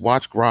Pass,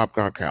 watch Rob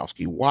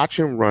Gronkowski, watch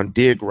him run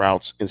dig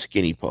routes and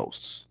skinny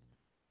posts.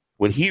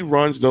 When he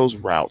runs those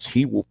routes,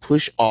 he will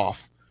push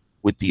off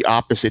with the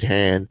opposite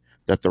hand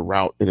that the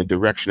route, in the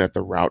direction that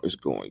the route is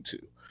going to.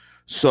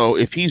 So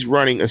if he's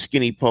running a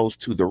skinny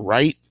post to the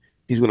right,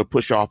 he's going to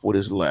push off with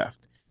his left.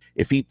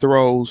 If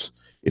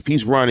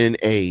he's running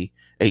a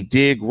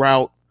dig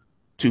route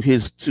to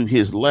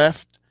his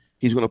left,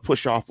 he's going to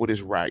push off with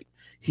his right.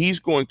 He's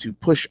going to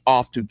push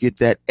off to get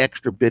that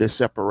extra bit of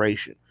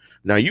separation.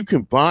 Now, you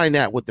combine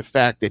that with the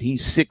fact that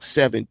he's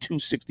 6'7",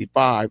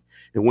 265,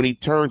 and when he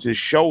turns his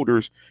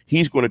shoulders,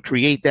 he's going to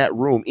create that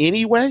room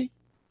anyway.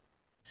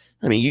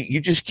 I mean,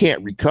 you just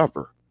can't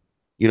recover.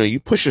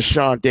 You push a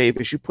Sean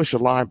Davis, you push a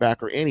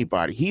linebacker,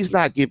 anybody. He's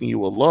not giving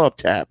you a love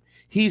tap.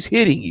 He's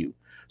hitting you.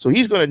 So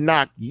he's going to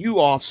knock you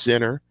off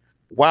center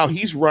while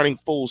he's running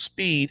full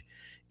speed,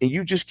 and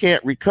you just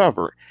can't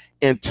recover.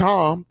 And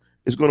Tom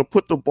is going to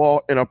put the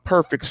ball in a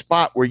perfect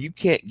spot where you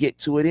can't get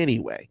to it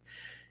anyway.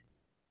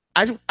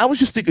 I was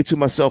just thinking to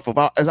myself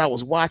about, as I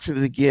was watching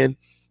it again,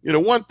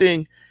 one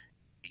thing,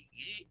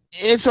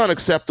 it's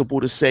unacceptable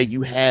to say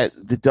you had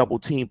the double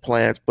team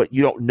plans, but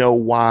you don't know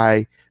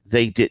why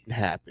they didn't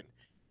happen.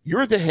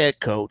 You're the head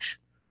coach.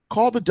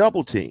 Call the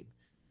double team.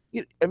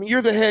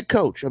 You're the head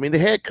coach. The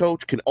head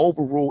coach can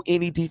overrule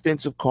any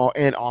defensive call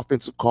and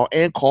offensive call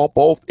and call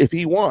both if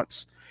he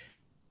wants.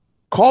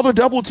 Call the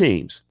double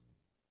teams.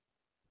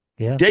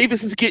 Yeah.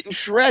 Davis is getting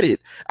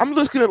shredded. I'm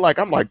looking at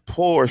I'm like,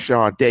 poor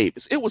Sean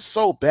Davis. It was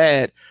so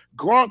bad.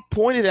 Gronk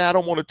pointed at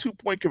him on a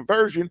 2-point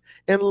conversion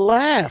and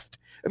laughed.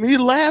 He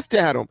laughed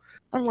at him.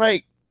 I'm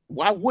like,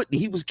 why wouldn't he?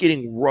 He was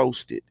getting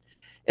roasted.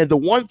 And the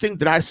one thing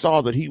that I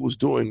saw that he was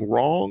doing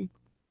wrong,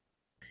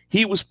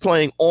 he was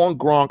playing on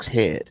Gronk's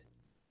head,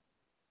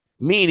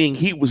 meaning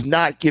he was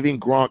not giving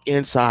Gronk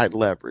inside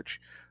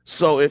leverage.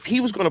 So if he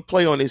was going to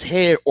play on his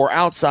head or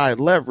outside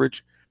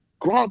leverage,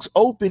 Gronk's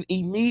open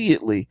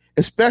immediately,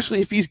 especially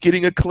if he's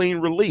getting a clean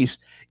release.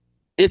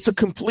 It's a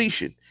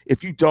completion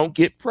if you don't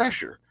get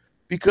pressure,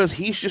 because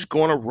he's just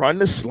going to run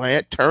the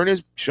slant, turn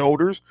his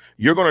shoulders.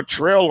 You're going to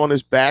trail on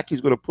his back. He's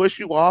going to push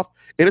you off,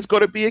 and it's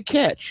going to be a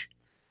catch.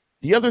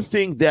 The other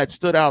thing that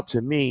stood out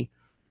to me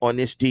on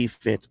this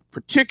defense,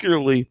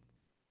 particularly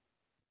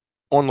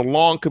on the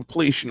long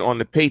completion on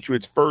the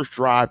Patriots' first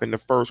drive in the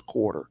first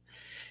quarter,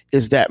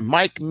 is that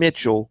Mike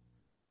Mitchell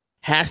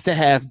has to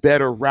have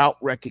better route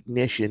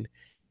recognition,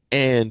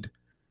 and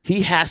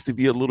he has to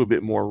be a little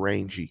bit more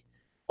rangy.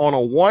 On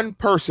a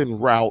one-person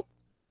route,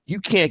 you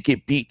can't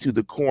get beat to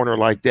the corner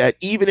like that,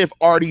 even if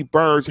Artie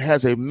Burns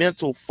has a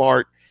mental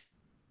fart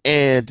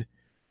and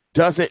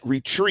doesn't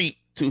retreat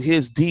to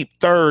his deep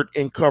third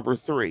in cover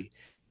 3.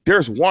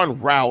 There's one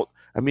route.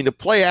 I mean, the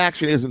play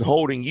action isn't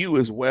holding you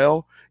as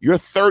well. You're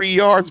 30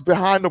 yards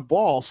behind the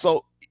ball.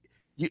 So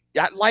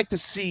I'd like to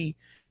see,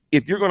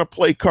 if you're going to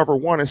play cover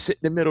 1 and sit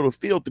in the middle of the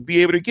field, to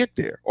be able to get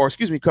there. Or,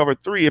 cover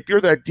 3, if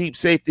you're that deep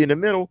safety in the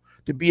middle,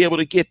 to be able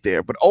to get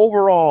there. But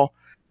overall,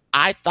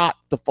 I thought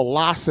the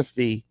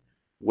philosophy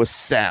was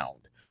sound.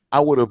 I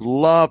would have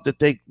loved that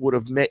they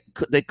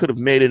could have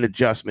made an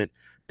adjustment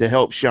to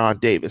help Sean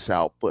Davis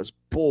out. But,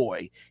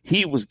 boy,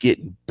 he was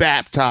getting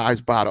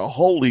baptized by the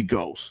Holy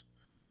Ghost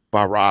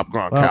by Rob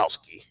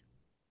Gronkowski.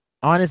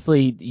 Well,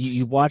 honestly,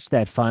 you watch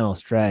that final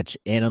stretch,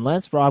 and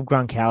unless Rob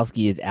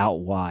Gronkowski is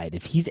out wide,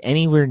 if he's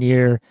anywhere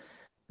near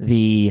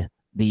the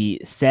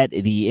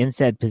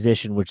inset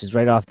position, which is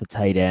right off the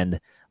tight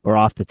end or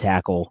off the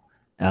tackle,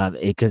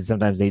 because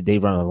sometimes they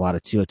run a lot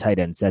of 2 tight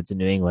end sets in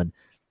New England,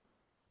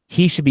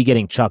 he should be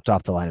getting chucked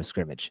off the line of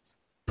scrimmage.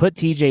 Put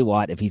TJ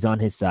Watt, if he's on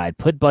his side,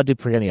 put Bud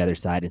Dupree on the other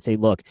side, and say,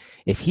 look,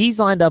 if he's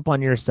lined up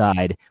on your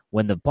side,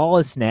 when the ball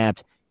is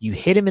snapped, you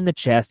hit him in the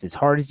chest as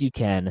hard as you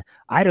can.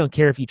 I don't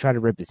care if you try to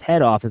rip his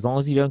head off, as long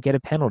as you don't get a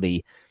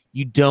penalty.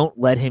 You don't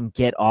let him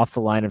get off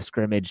the line of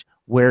scrimmage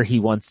where he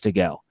wants to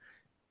go.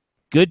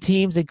 Good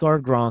teams that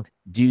guard Gronk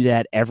do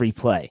that every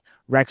play.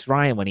 Rex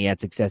Ryan, when he had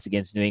success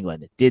against New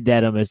England, did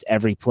that almost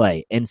every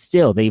play. And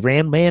still, they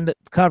ran man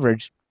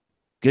coverage.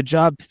 Good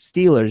job,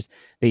 Steelers.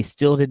 They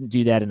still didn't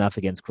do that enough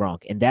against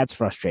Gronk. And that's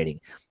frustrating,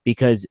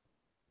 because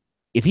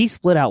if he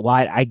split out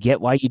wide, I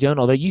get why you don't,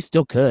 although you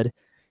still could.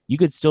 You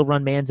could still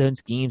run man zone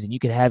schemes, and you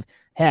could have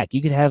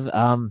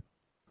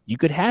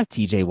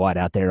TJ Watt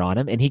out there on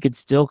him, and he could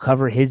still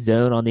cover his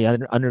zone on the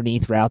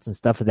underneath routes and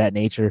stuff of that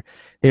nature.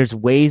 There's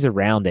ways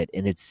around it,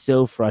 and it's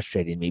so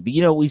frustrating to me.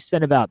 But, we've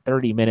spent about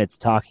 30 minutes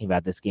talking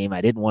about this game.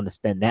 I didn't want to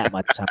spend that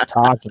much time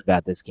talking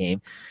about this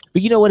game.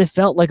 But you know what? It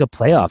felt like a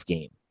playoff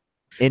game.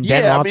 And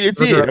it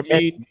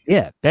did.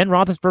 Ben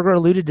Roethlisberger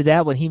alluded to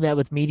that when he met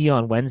with media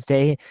on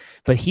Wednesday,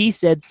 but he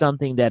said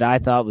something that I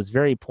thought was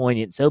very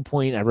poignant, so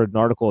poignant I wrote an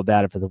article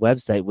about it for the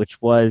website,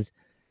 which was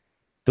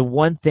the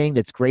one thing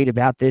that's great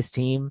about this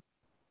team,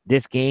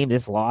 this game,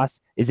 this loss,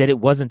 is that it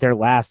wasn't their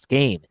last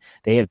game.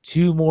 They have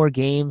 2 more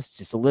games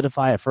to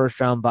solidify a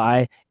first-round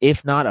bye,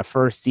 if not a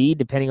first seed,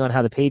 depending on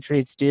how the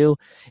Patriots do,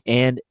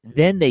 and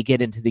then they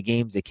get into the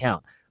games that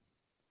count.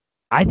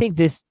 I think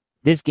this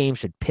game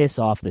should piss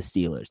off the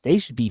Steelers. They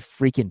should be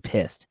freaking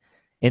pissed,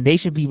 and they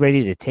should be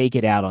ready to take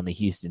it out on the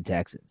Houston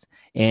Texans.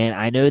 And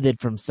I know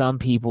that from some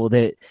people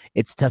that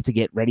it's tough to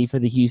get ready for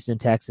the Houston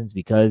Texans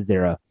because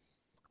they're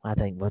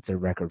what's their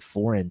record,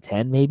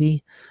 4-10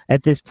 maybe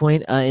at this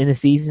point in the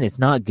season. It's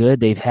not good.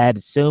 They've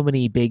had so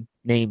many big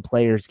name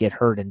players get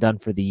hurt and done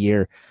for the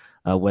year,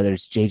 whether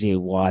it's J.J.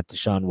 Watt,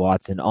 Deshaun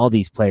Watson. All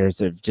these players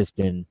have just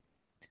been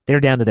 –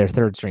 they're down to their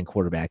third-string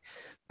quarterback.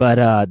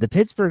 But the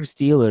Pittsburgh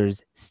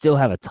Steelers still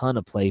have a ton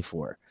to play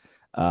for.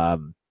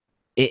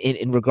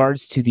 In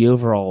regards to the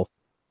overall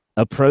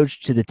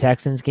approach to the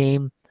Texans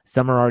game,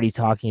 some are already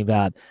talking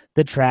about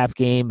the trap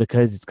game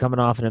because it's coming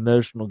off an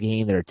emotional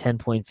game. They're a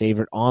 10-point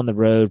favorite on the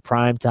road,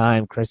 prime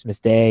time, Christmas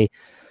Day.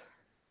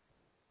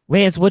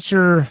 Lance, what's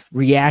your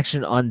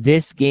reaction on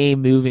this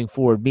game moving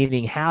forward?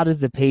 Meaning, how does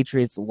the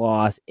Patriots'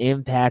 loss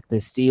impact the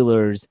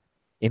Steelers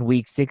in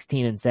week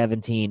 16 and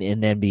 17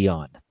 and then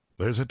beyond?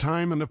 There's a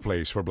time and a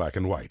place for black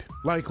and white,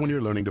 like when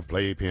you're learning to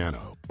play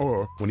piano,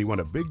 or when you want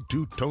a big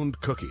two-toned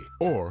cookie,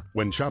 or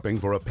when shopping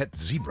for a pet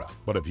zebra.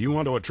 But if you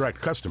want to attract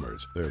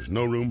customers, there's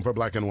no room for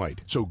black and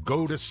white. So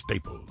go to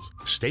Staples.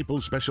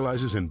 Staples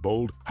specializes in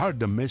bold,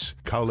 hard-to-miss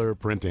color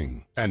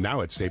printing. And now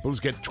at Staples,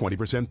 get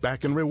 20%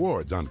 back in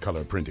rewards on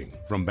color printing,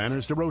 from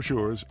banners to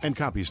brochures and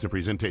copies to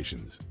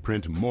presentations.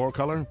 Print more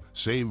color,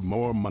 save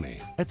more money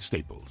at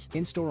Staples.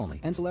 In-store only.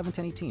 Ends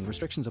 11/10/18.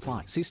 Restrictions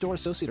apply. See store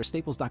associate or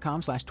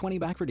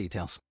staples.com/20back for details.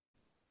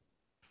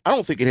 I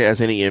don't think it has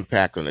any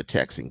impact on the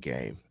Texan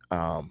game.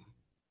 I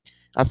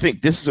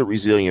think this is a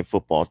resilient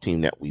football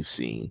team that we've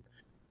seen.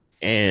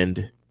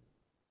 And,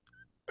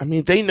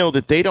 they know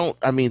that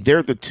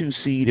they're the 2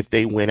 seed if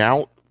they win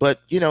out. But,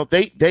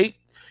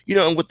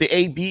 and with the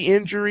AB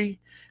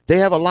injury, they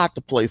have a lot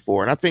to play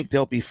for. And I think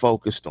they'll be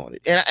focused on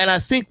it. And I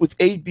think with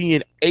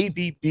AB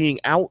being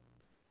out,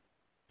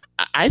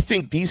 I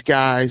think these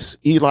guys,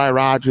 Eli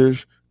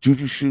Rogers,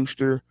 Juju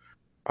Schuster,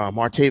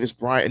 Martavis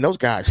Bryant, and those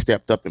guys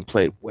stepped up and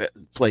played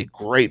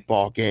great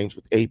ball games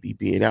with AB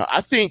being out.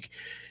 I think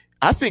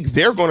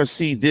they're going to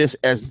see this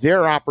as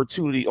their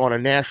opportunity on a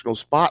national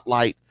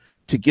spotlight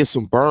to get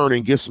some burn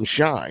and get some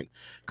shine.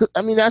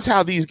 Because that's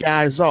how these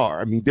guys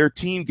are. They're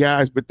team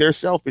guys, but they're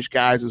selfish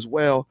guys as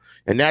well,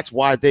 and that's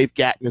why they've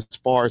gotten as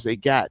far as they've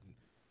gotten.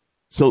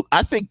 So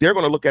I think they're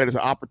going to look at it as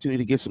an opportunity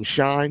to get some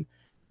shine,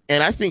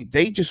 and I think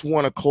they just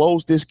want to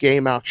close this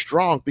game out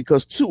strong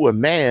because to a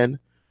man,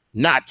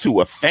 not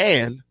to a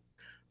fan.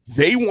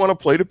 They want to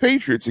play the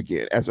Patriots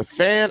again. As a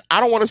fan, I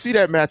don't want to see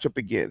that matchup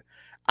again.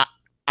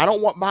 I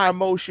don't want my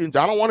emotions.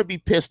 I don't want to be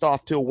pissed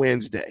off till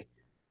Wednesday.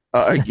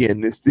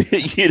 Again,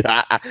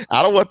 I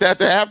don't want that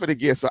to happen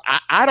again. So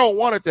I don't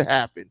want it to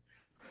happen.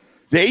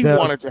 They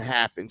want it to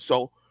happen.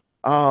 So,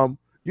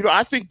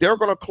 I think they're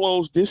going to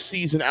close this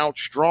season out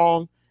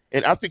strong,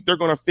 and I think they're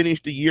going to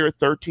finish the year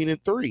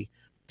 13-3.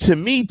 To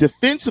me,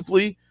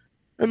 defensively,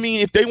 I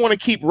mean, if they want to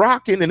keep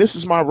rocking, and this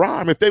is my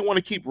rhyme, if they want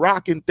to keep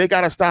rocking, they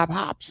got to stop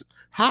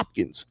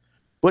Hopkins.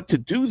 But to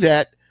do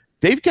that,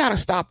 they've got to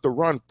stop the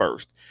run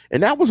first.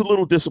 And that was a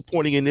little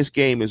disappointing in this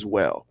game as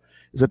well,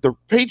 is that the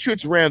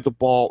Patriots ran the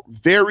ball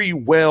very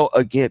well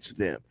against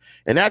them.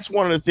 And that's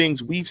one of the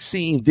things we've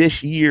seen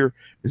this year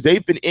is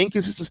they've been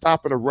inconsistent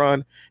stopping the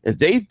run, and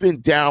they've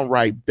been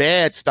downright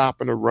bad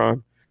stopping the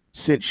run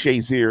since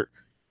Shazier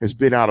has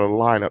been out of the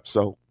lineup.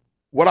 So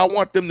what I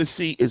want them to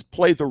see is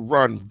play the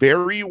run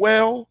very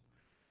well,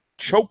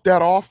 choke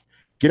that off,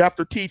 get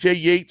after TJ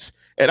Yates,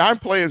 and I'm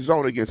playing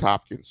zone against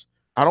Hopkins.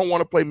 I don't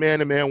want to play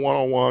man-to-man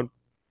one-on-one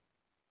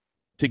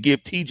to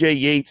give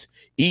TJ Yates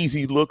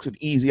easy looks and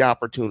easy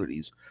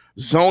opportunities.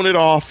 Zone it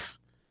off.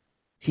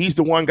 He's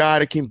the one guy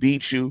that can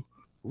beat you.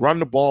 Run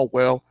the ball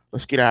well.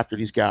 Let's get after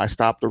these guys,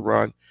 stop the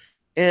run,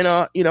 and,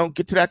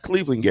 get to that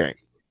Cleveland game.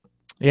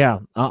 Yeah,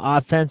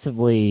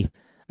 offensively,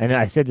 and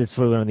I said this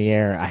before we went on the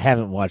air, I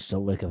haven't watched a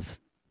lick of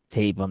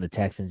tape on the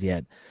Texans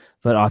yet,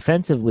 but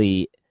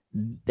offensively,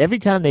 every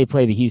time they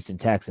play the Houston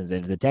Texans,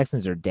 if the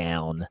Texans are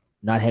down,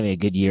 not having a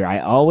good year, I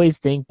always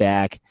think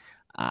back,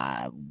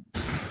 trying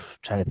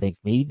to think,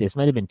 maybe this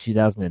might have been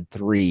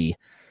 2003,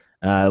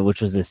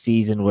 which was a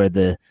season where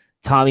the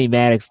Tommy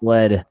Maddox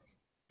led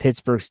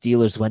Pittsburgh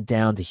Steelers went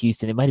down to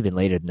Houston. It might have been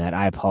later than that.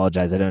 I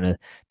apologize. I don't know.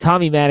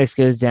 Tommy Maddox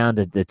goes down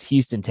to the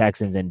Houston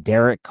Texans, and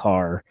David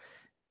Carr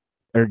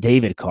is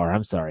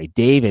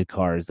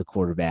the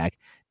quarterback.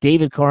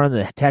 David Carr and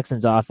the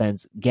Texans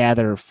offense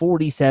gather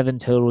 47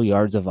 total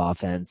yards of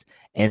offense,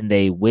 and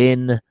they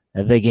win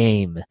the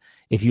game.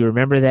 If you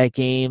remember that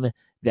game,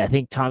 I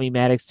think Tommy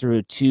Maddox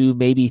threw 2,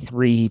 maybe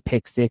 3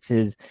 pick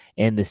sixes,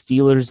 and the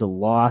Steelers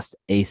lost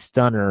a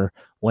stunner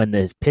when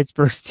the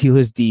Pittsburgh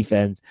Steelers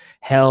defense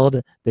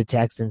held the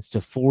Texans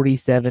to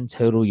 47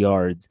 total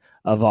yards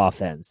of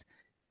offense.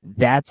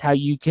 That's how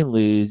you can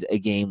lose a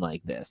game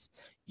like this.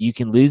 You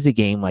can lose a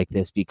game like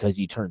this because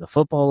you turn the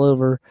football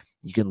over.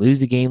 You can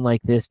lose a game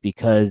like this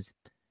because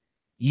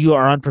you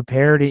are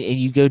unprepared and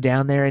you go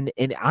down there. And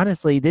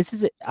honestly,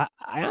 I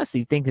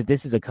honestly think that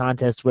this is a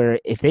contest where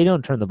if they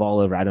don't turn the ball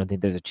over, I don't think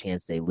there's a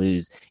chance they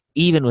lose,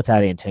 even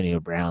without Antonio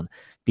Brown,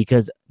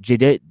 because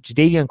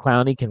Jadeveon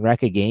Clowney can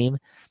wreck a game,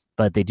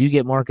 but they do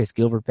get Marcus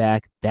Gilbert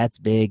back. That's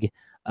big.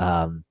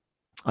 On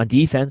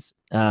defense,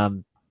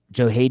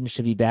 Joe Hayden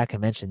should be back. I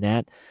mentioned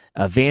that.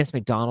 Vance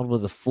McDonald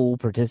was a full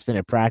participant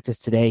at practice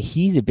today.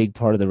 He's a big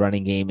part of the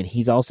running game, and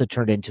he's also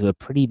turned into a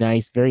pretty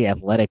nice, very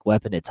athletic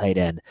weapon at tight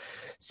end.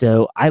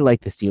 So I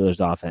like the Steelers'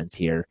 offense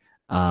here.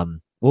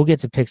 We'll get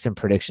to picks and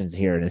predictions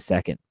here in a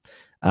second.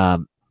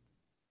 You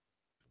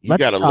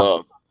gotta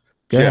love,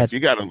 Jeff. Ahead. You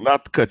gotta,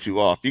 not to cut you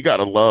off, you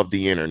gotta love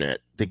the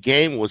internet. The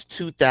game was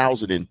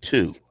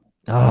 2002.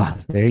 Oh,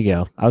 there you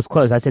go. I was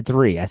close. I said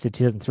 3. I said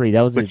 2003.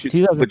 That was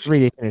 2003.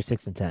 They finished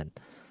 6-10.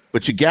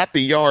 But you got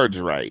the yards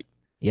right.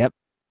 Yep.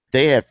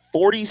 They had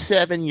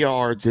 47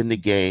 yards in the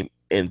game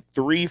and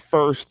 3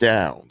 first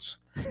downs.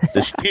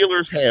 The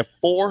Steelers had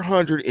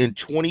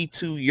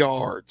 422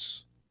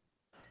 yards,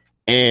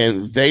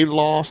 and they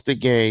lost the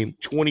game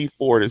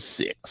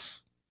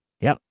 24-6.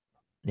 Yep.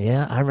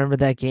 Yeah, I remember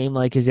that game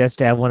like as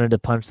yesterday. I wanted to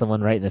punch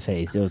someone right in the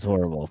face. It was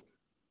horrible.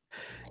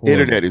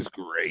 Internet is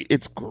great.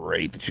 It's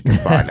great that you can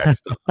find that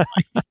stuff in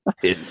like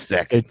 10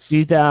 seconds.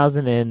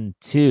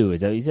 2002,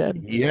 is that what you said?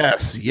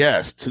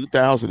 Yes,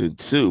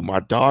 2002. My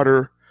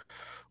daughter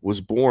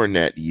was born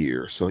that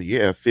year. So,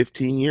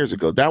 15 years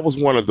ago. That was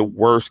one of the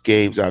worst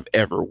games I've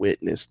ever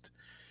witnessed.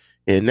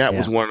 And that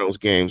was one of those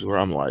games where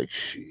I'm like,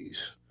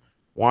 jeez,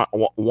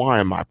 why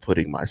am I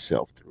putting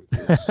myself through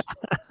this?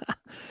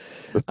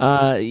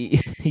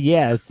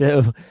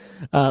 So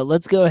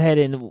let's go ahead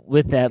and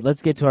with that,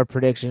 let's get to our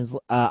predictions.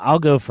 I'll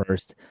go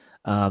first.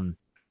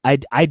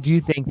 I do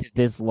think that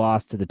this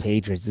loss to the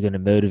Patriots is going to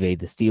motivate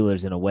the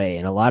Steelers in a way,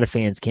 and a lot of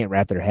fans can't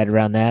wrap their head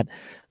around that.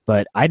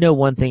 But I know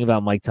one thing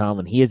about Mike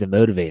Tomlin. He is a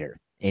motivator,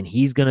 and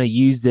he's going to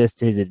use this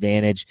to his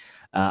advantage.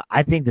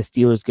 I think the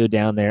Steelers go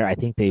down there. I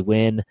think they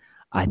win.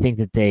 I think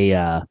that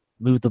they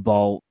move the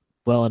ball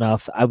well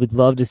enough. I would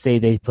love to say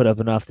they put up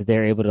enough that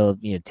they're able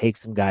to, take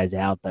some guys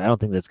out, but I don't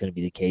think that's going to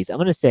be the case. I'm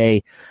going to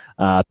say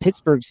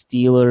Pittsburgh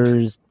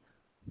Steelers.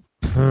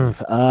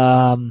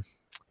 I'll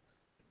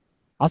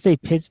say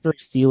Pittsburgh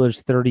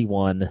Steelers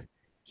 31,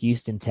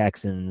 Houston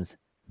Texans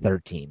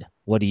 13.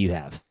 What do you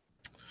have?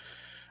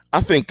 I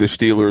think the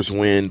Steelers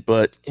win,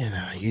 but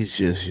he's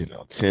just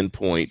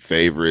 10-point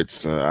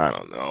favorites. I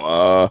don't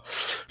know.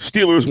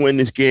 Steelers win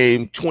this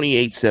game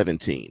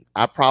 28-17.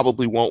 I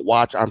probably won't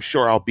watch. I'm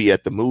sure I'll be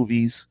at the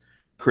movies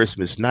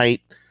Christmas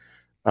night.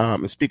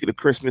 And speaking of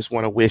Christmas,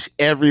 want to wish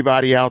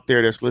everybody out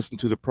there that's listening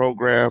to the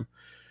program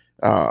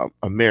a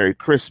Merry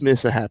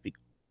Christmas, a Happy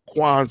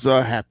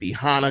Kwanzaa, Happy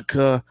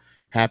Hanukkah,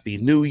 Happy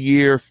New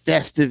Year,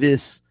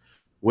 Festivus,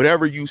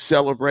 whatever you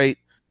celebrate.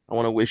 I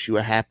want to wish you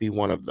a happy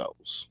one of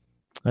those.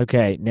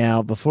 Okay,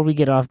 now before we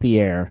get off the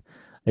air,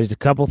 there's a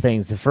couple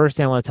things. The first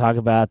thing I want to talk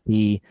about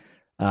the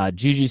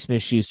Juju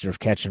Smith-Schuster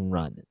catch and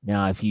run.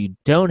 Now, if you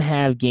don't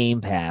have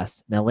Game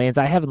Pass, now Lance,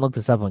 I haven't looked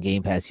this up on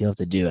Game Pass. You have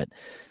to do it.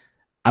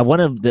 I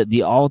wanted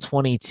the all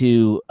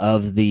 22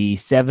 of the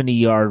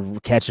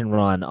 70-yard catch and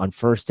run on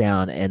first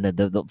down and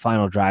the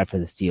final drive for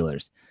the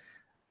Steelers.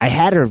 I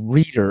had a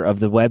reader of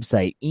the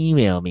website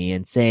email me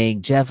and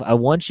saying, Jeff, I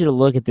want you to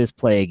look at this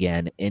play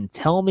again and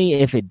tell me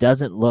if it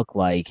doesn't look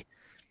like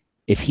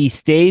if he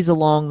stays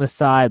along the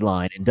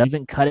sideline and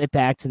doesn't cut it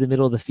back to the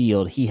middle of the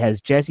field, he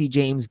has Jesse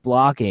James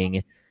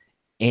blocking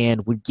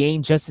and would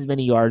gain just as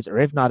many yards, or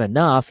if not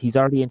enough, he's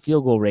already in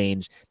field goal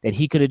range, that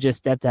he could have just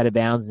stepped out of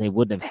bounds and they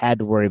wouldn't have had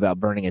to worry about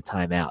burning a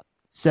timeout.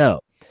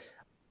 So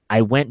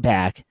I went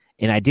back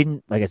and I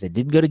didn't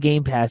go to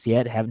Game Pass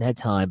yet, haven't had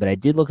time, but I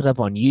did look it up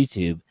on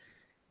YouTube.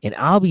 And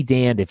I'll be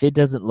damned if it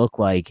doesn't look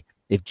like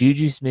if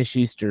Juju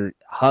Smith-Schuster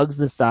hugs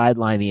the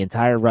sideline the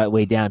entire right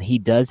way down, he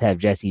does have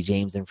Jesse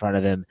James in front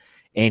of him,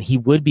 and he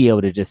would be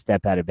able to just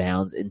step out of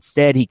bounds.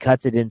 Instead, he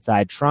cuts it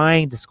inside,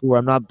 trying to score.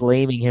 I'm not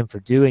blaming him for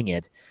doing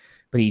it,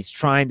 but he's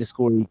trying to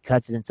score. He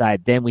cuts it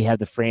inside. Then we have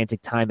the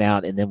frantic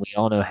timeout, and then we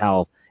all know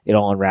how it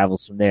all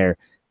unravels from there.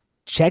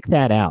 Check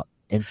that out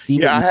and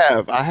see.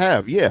 Yeah, I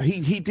have. Yeah,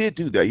 he did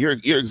do that. You're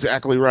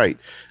exactly right.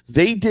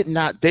 They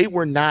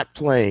were not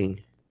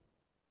playing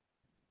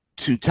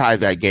to tie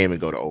that game and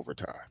go to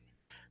overtime.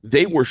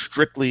 They were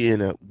strictly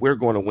in a we're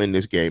going to win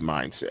this game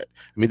mindset.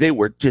 I mean, they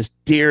were just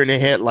deer in the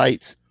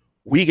headlights.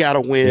 We got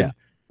to win. Yeah.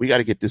 We got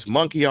to get this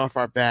monkey off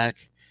our back.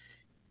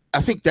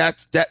 I think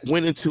that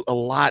went into a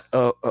lot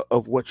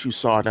of what you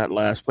saw in that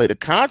last play. The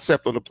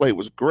concept on the play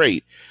was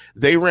great.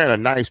 They ran a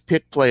nice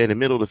pick play in the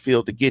middle of the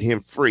field to get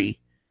him free.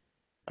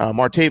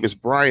 Martavis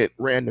Bryant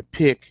ran the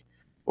pick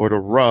or the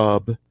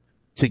rub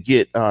to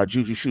get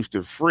Juju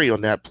Schuster free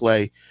on that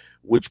play,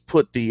 which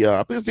put the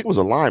I think it was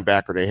a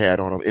linebacker they had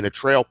on him in a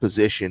trail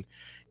position,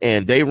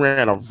 and they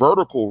ran a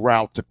vertical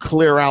route to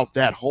clear out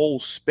that whole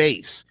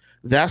space.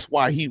 That's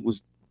why he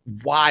was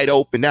wide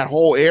open. That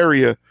whole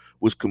area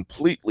was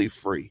completely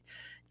free.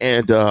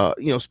 And,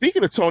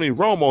 speaking of Tony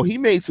Romo, he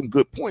made some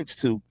good points,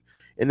 too,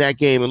 in that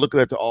game. And looking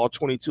at the all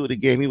 22 of the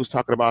game, he was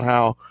talking about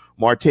how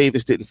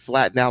Martavis didn't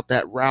flatten out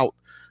that route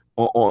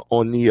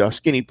on the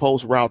skinny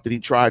post route that he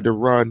tried to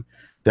run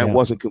that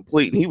wasn't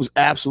complete. And he was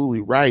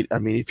absolutely right. I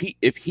mean,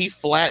 if he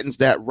flattens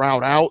that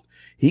route out,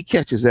 he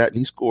catches that and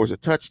he scores a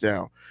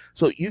touchdown.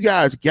 So you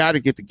guys got to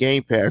get the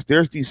Game Pass.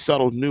 There's these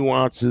subtle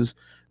nuances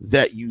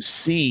that you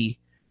see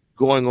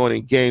going on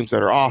in games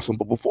that are awesome.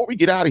 But before we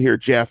get out of here,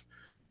 Jeff,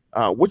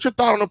 what's your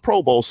thought on the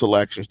Pro Bowl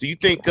selections? Do you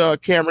think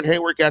Cameron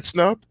Hayward got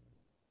snubbed?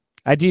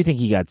 I do think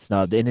he got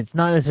snubbed, and it's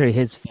not necessarily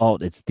his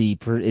fault. It's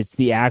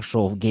the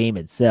actual game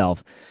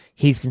itself.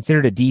 He's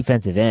considered a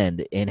defensive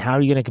end, and how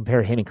are you going to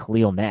compare him and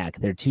Khalil Mack?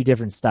 They're two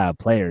different style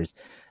players.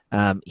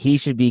 He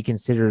should be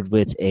considered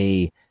with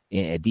a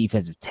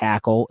defensive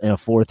tackle in a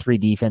 4-3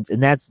 defense,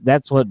 and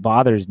that's what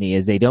bothers me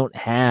is they don't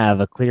have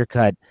a clear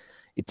cut.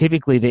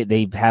 Typically,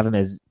 they have him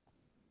as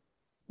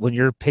when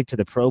you're picked to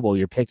the Pro Bowl,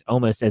 you're picked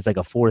almost as like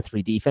a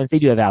 4-3 defense. They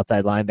do have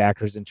outside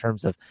linebackers in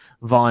terms of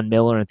Von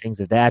Miller and things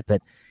of that,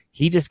 but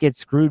he just gets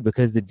screwed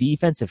because the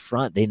defensive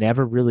front, they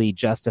never really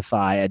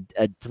justify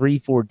a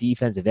 3-4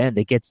 defensive end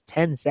that gets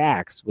 10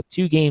 sacks with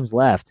 2 games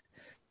left.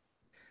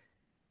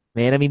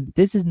 Man, I mean,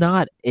 this is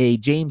not a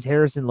James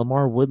Harrison,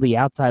 Lamar Woodley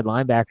outside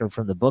linebacker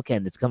from the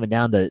bookend that's coming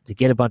down to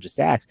get a bunch of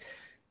sacks.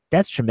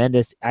 That's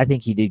tremendous. I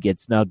think he did get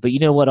snubbed. But you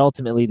know what?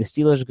 Ultimately, the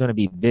Steelers are going to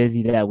be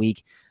busy that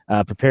week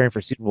preparing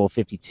for Super Bowl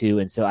 52,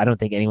 and so I don't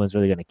think anyone's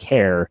really going to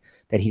care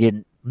that he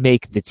didn't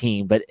make the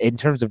team. But in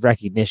terms of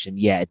recognition,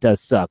 yeah, it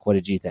does suck. What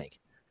did you think?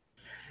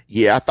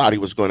 Yeah, I thought he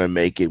was going to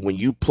make it. When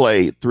you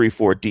play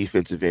 3-4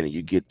 defensive end and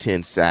you get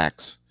 10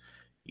 sacks,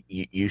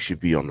 you should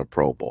be on the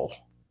Pro Bowl.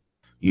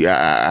 Yeah,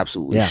 I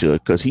absolutely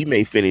should, because he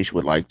may finish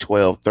with like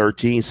 12,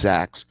 13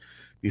 sacks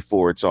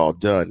before it's all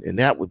done, and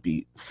that would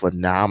be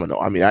phenomenal.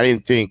 I mean, I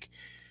didn't think,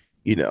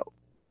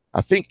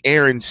 I think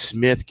Aaron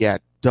Smith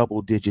got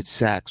double-digit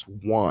sacks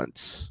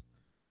once.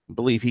 I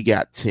believe he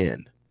got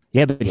 10.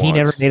 Yeah, but he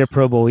never made a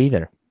Pro Bowl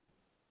either.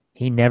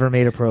 He never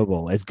made a Pro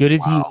Bowl. As good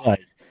as he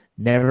was,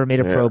 never made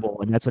a Pro Bowl,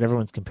 and that's what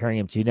everyone's comparing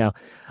him to. Now,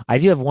 I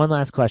do have one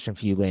last question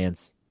for you,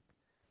 Lance,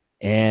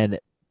 and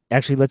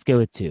actually, let's go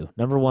with 2.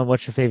 Number 1,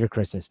 what's your favorite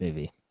Christmas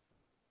movie?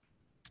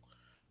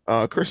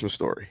 Christmas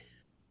Story.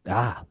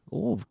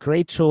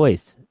 Great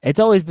choice. It's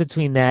always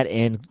between that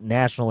and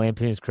National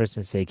Lampoon's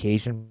Christmas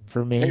Vacation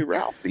for me. Hey,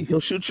 Ralphie,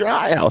 he'll shoot your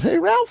eye out. Hey,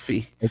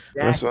 Ralphie.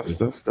 Exactly.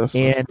 That's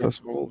my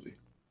movie.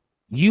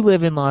 You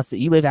live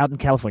out in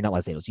California, not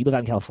Los Angeles. You live out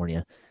in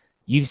California.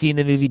 You've seen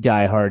the movie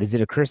Die Hard. Is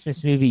it a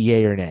Christmas movie,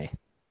 yay or nay?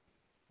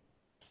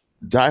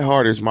 Die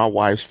Hard is my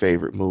wife's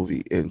favorite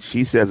movie, and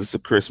she says it's a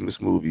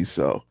Christmas movie,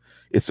 so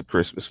it's a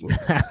Christmas movie.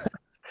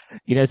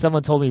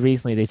 Someone told me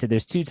recently, they said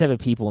there's two types of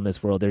people in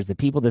this world. There's the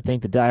people that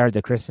think that Die Hard's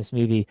a Christmas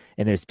movie,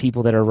 and there's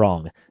people that are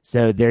wrong.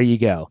 So there you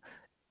go.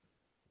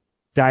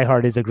 Die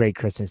Hard is a great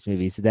Christmas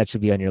movie, so that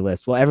should be on your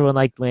list. Well, everyone,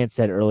 like Lance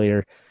said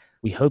earlier,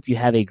 we hope you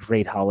have a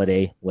great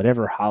holiday,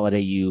 whatever holiday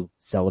you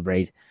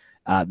celebrate.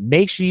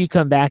 Make sure you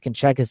come back and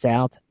check us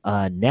out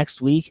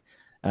next week.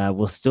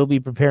 We'll still be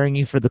preparing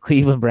you for the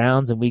Cleveland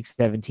Browns in Week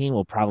 17.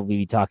 We'll probably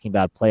be talking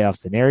about playoff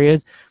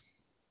scenarios.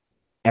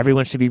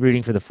 Everyone should be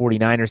rooting for the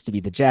 49ers to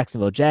beat the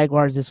Jacksonville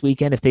Jaguars this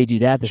weekend. If they do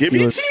that, the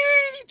Steelers...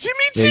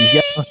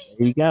 There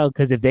you go.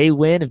 Because if they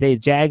win, if the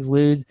Jags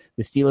lose,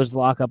 the Steelers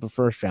lock up a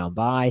first-round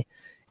bye.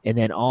 And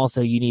then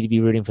also you need to be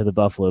rooting for the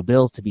Buffalo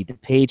Bills to beat the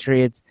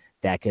Patriots.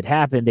 That could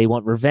happen. They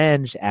want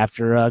revenge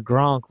after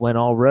Gronk went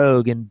all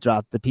rogue and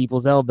dropped the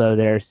people's elbow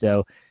there.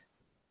 So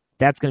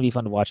that's going to be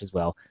fun to watch as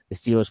well. The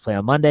Steelers play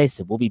on Monday,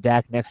 so we'll be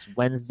back next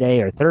Wednesday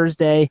or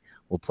Thursday.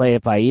 We'll play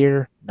it by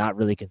ear. Not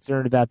really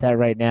concerned about that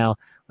right now.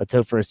 Let's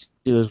hope for a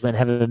Steelers win.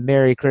 Have a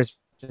Merry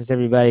Christmas,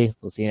 everybody.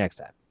 We'll see you next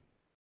time.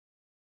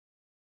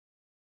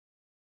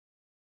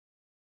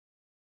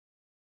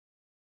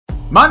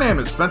 My name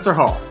is Spencer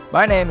Hall.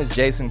 My name is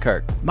Jason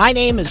Kirk. My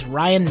name is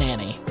Ryan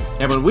Nanny.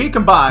 And when we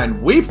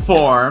combine, we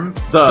form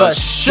the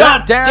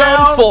Shutdown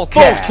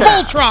Fullcast.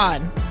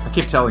 Voltron! I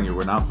keep telling you,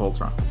 we're not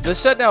Voltron. The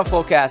Shutdown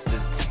Fullcast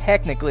is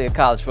technically a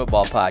college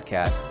football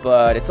podcast,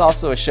 but it's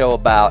also a show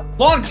about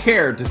lawn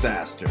care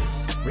disasters,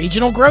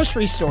 regional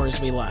grocery stores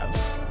we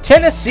love,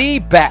 Tennessee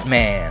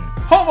Batman,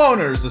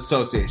 homeowners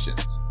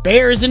associations,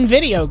 bears and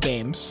video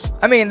games.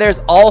 I mean, there's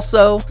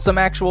also some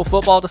actual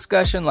football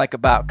discussion, like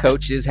about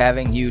coaches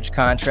having huge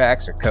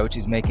contracts, or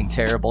coaches making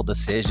terrible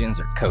decisions,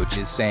 or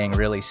coaches saying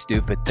really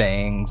stupid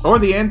things. Or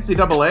the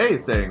NCAA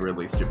saying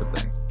really stupid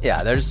things.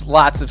 Yeah, there's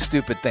lots of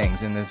stupid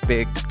things in this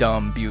big,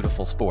 dumb,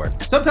 beautiful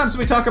sport. Sometimes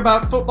we talk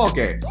about football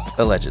games.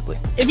 Allegedly.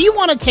 If you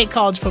want to take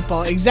college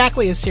football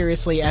exactly as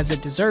seriously as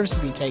it deserves to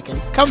be taken,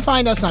 come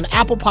find us on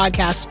Apple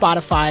Podcasts,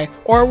 Spotify,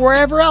 or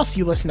wherever else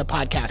you listen to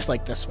podcasts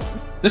like this one.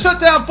 The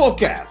Shutdown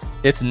Fullcast.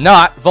 It's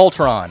not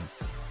Voltron.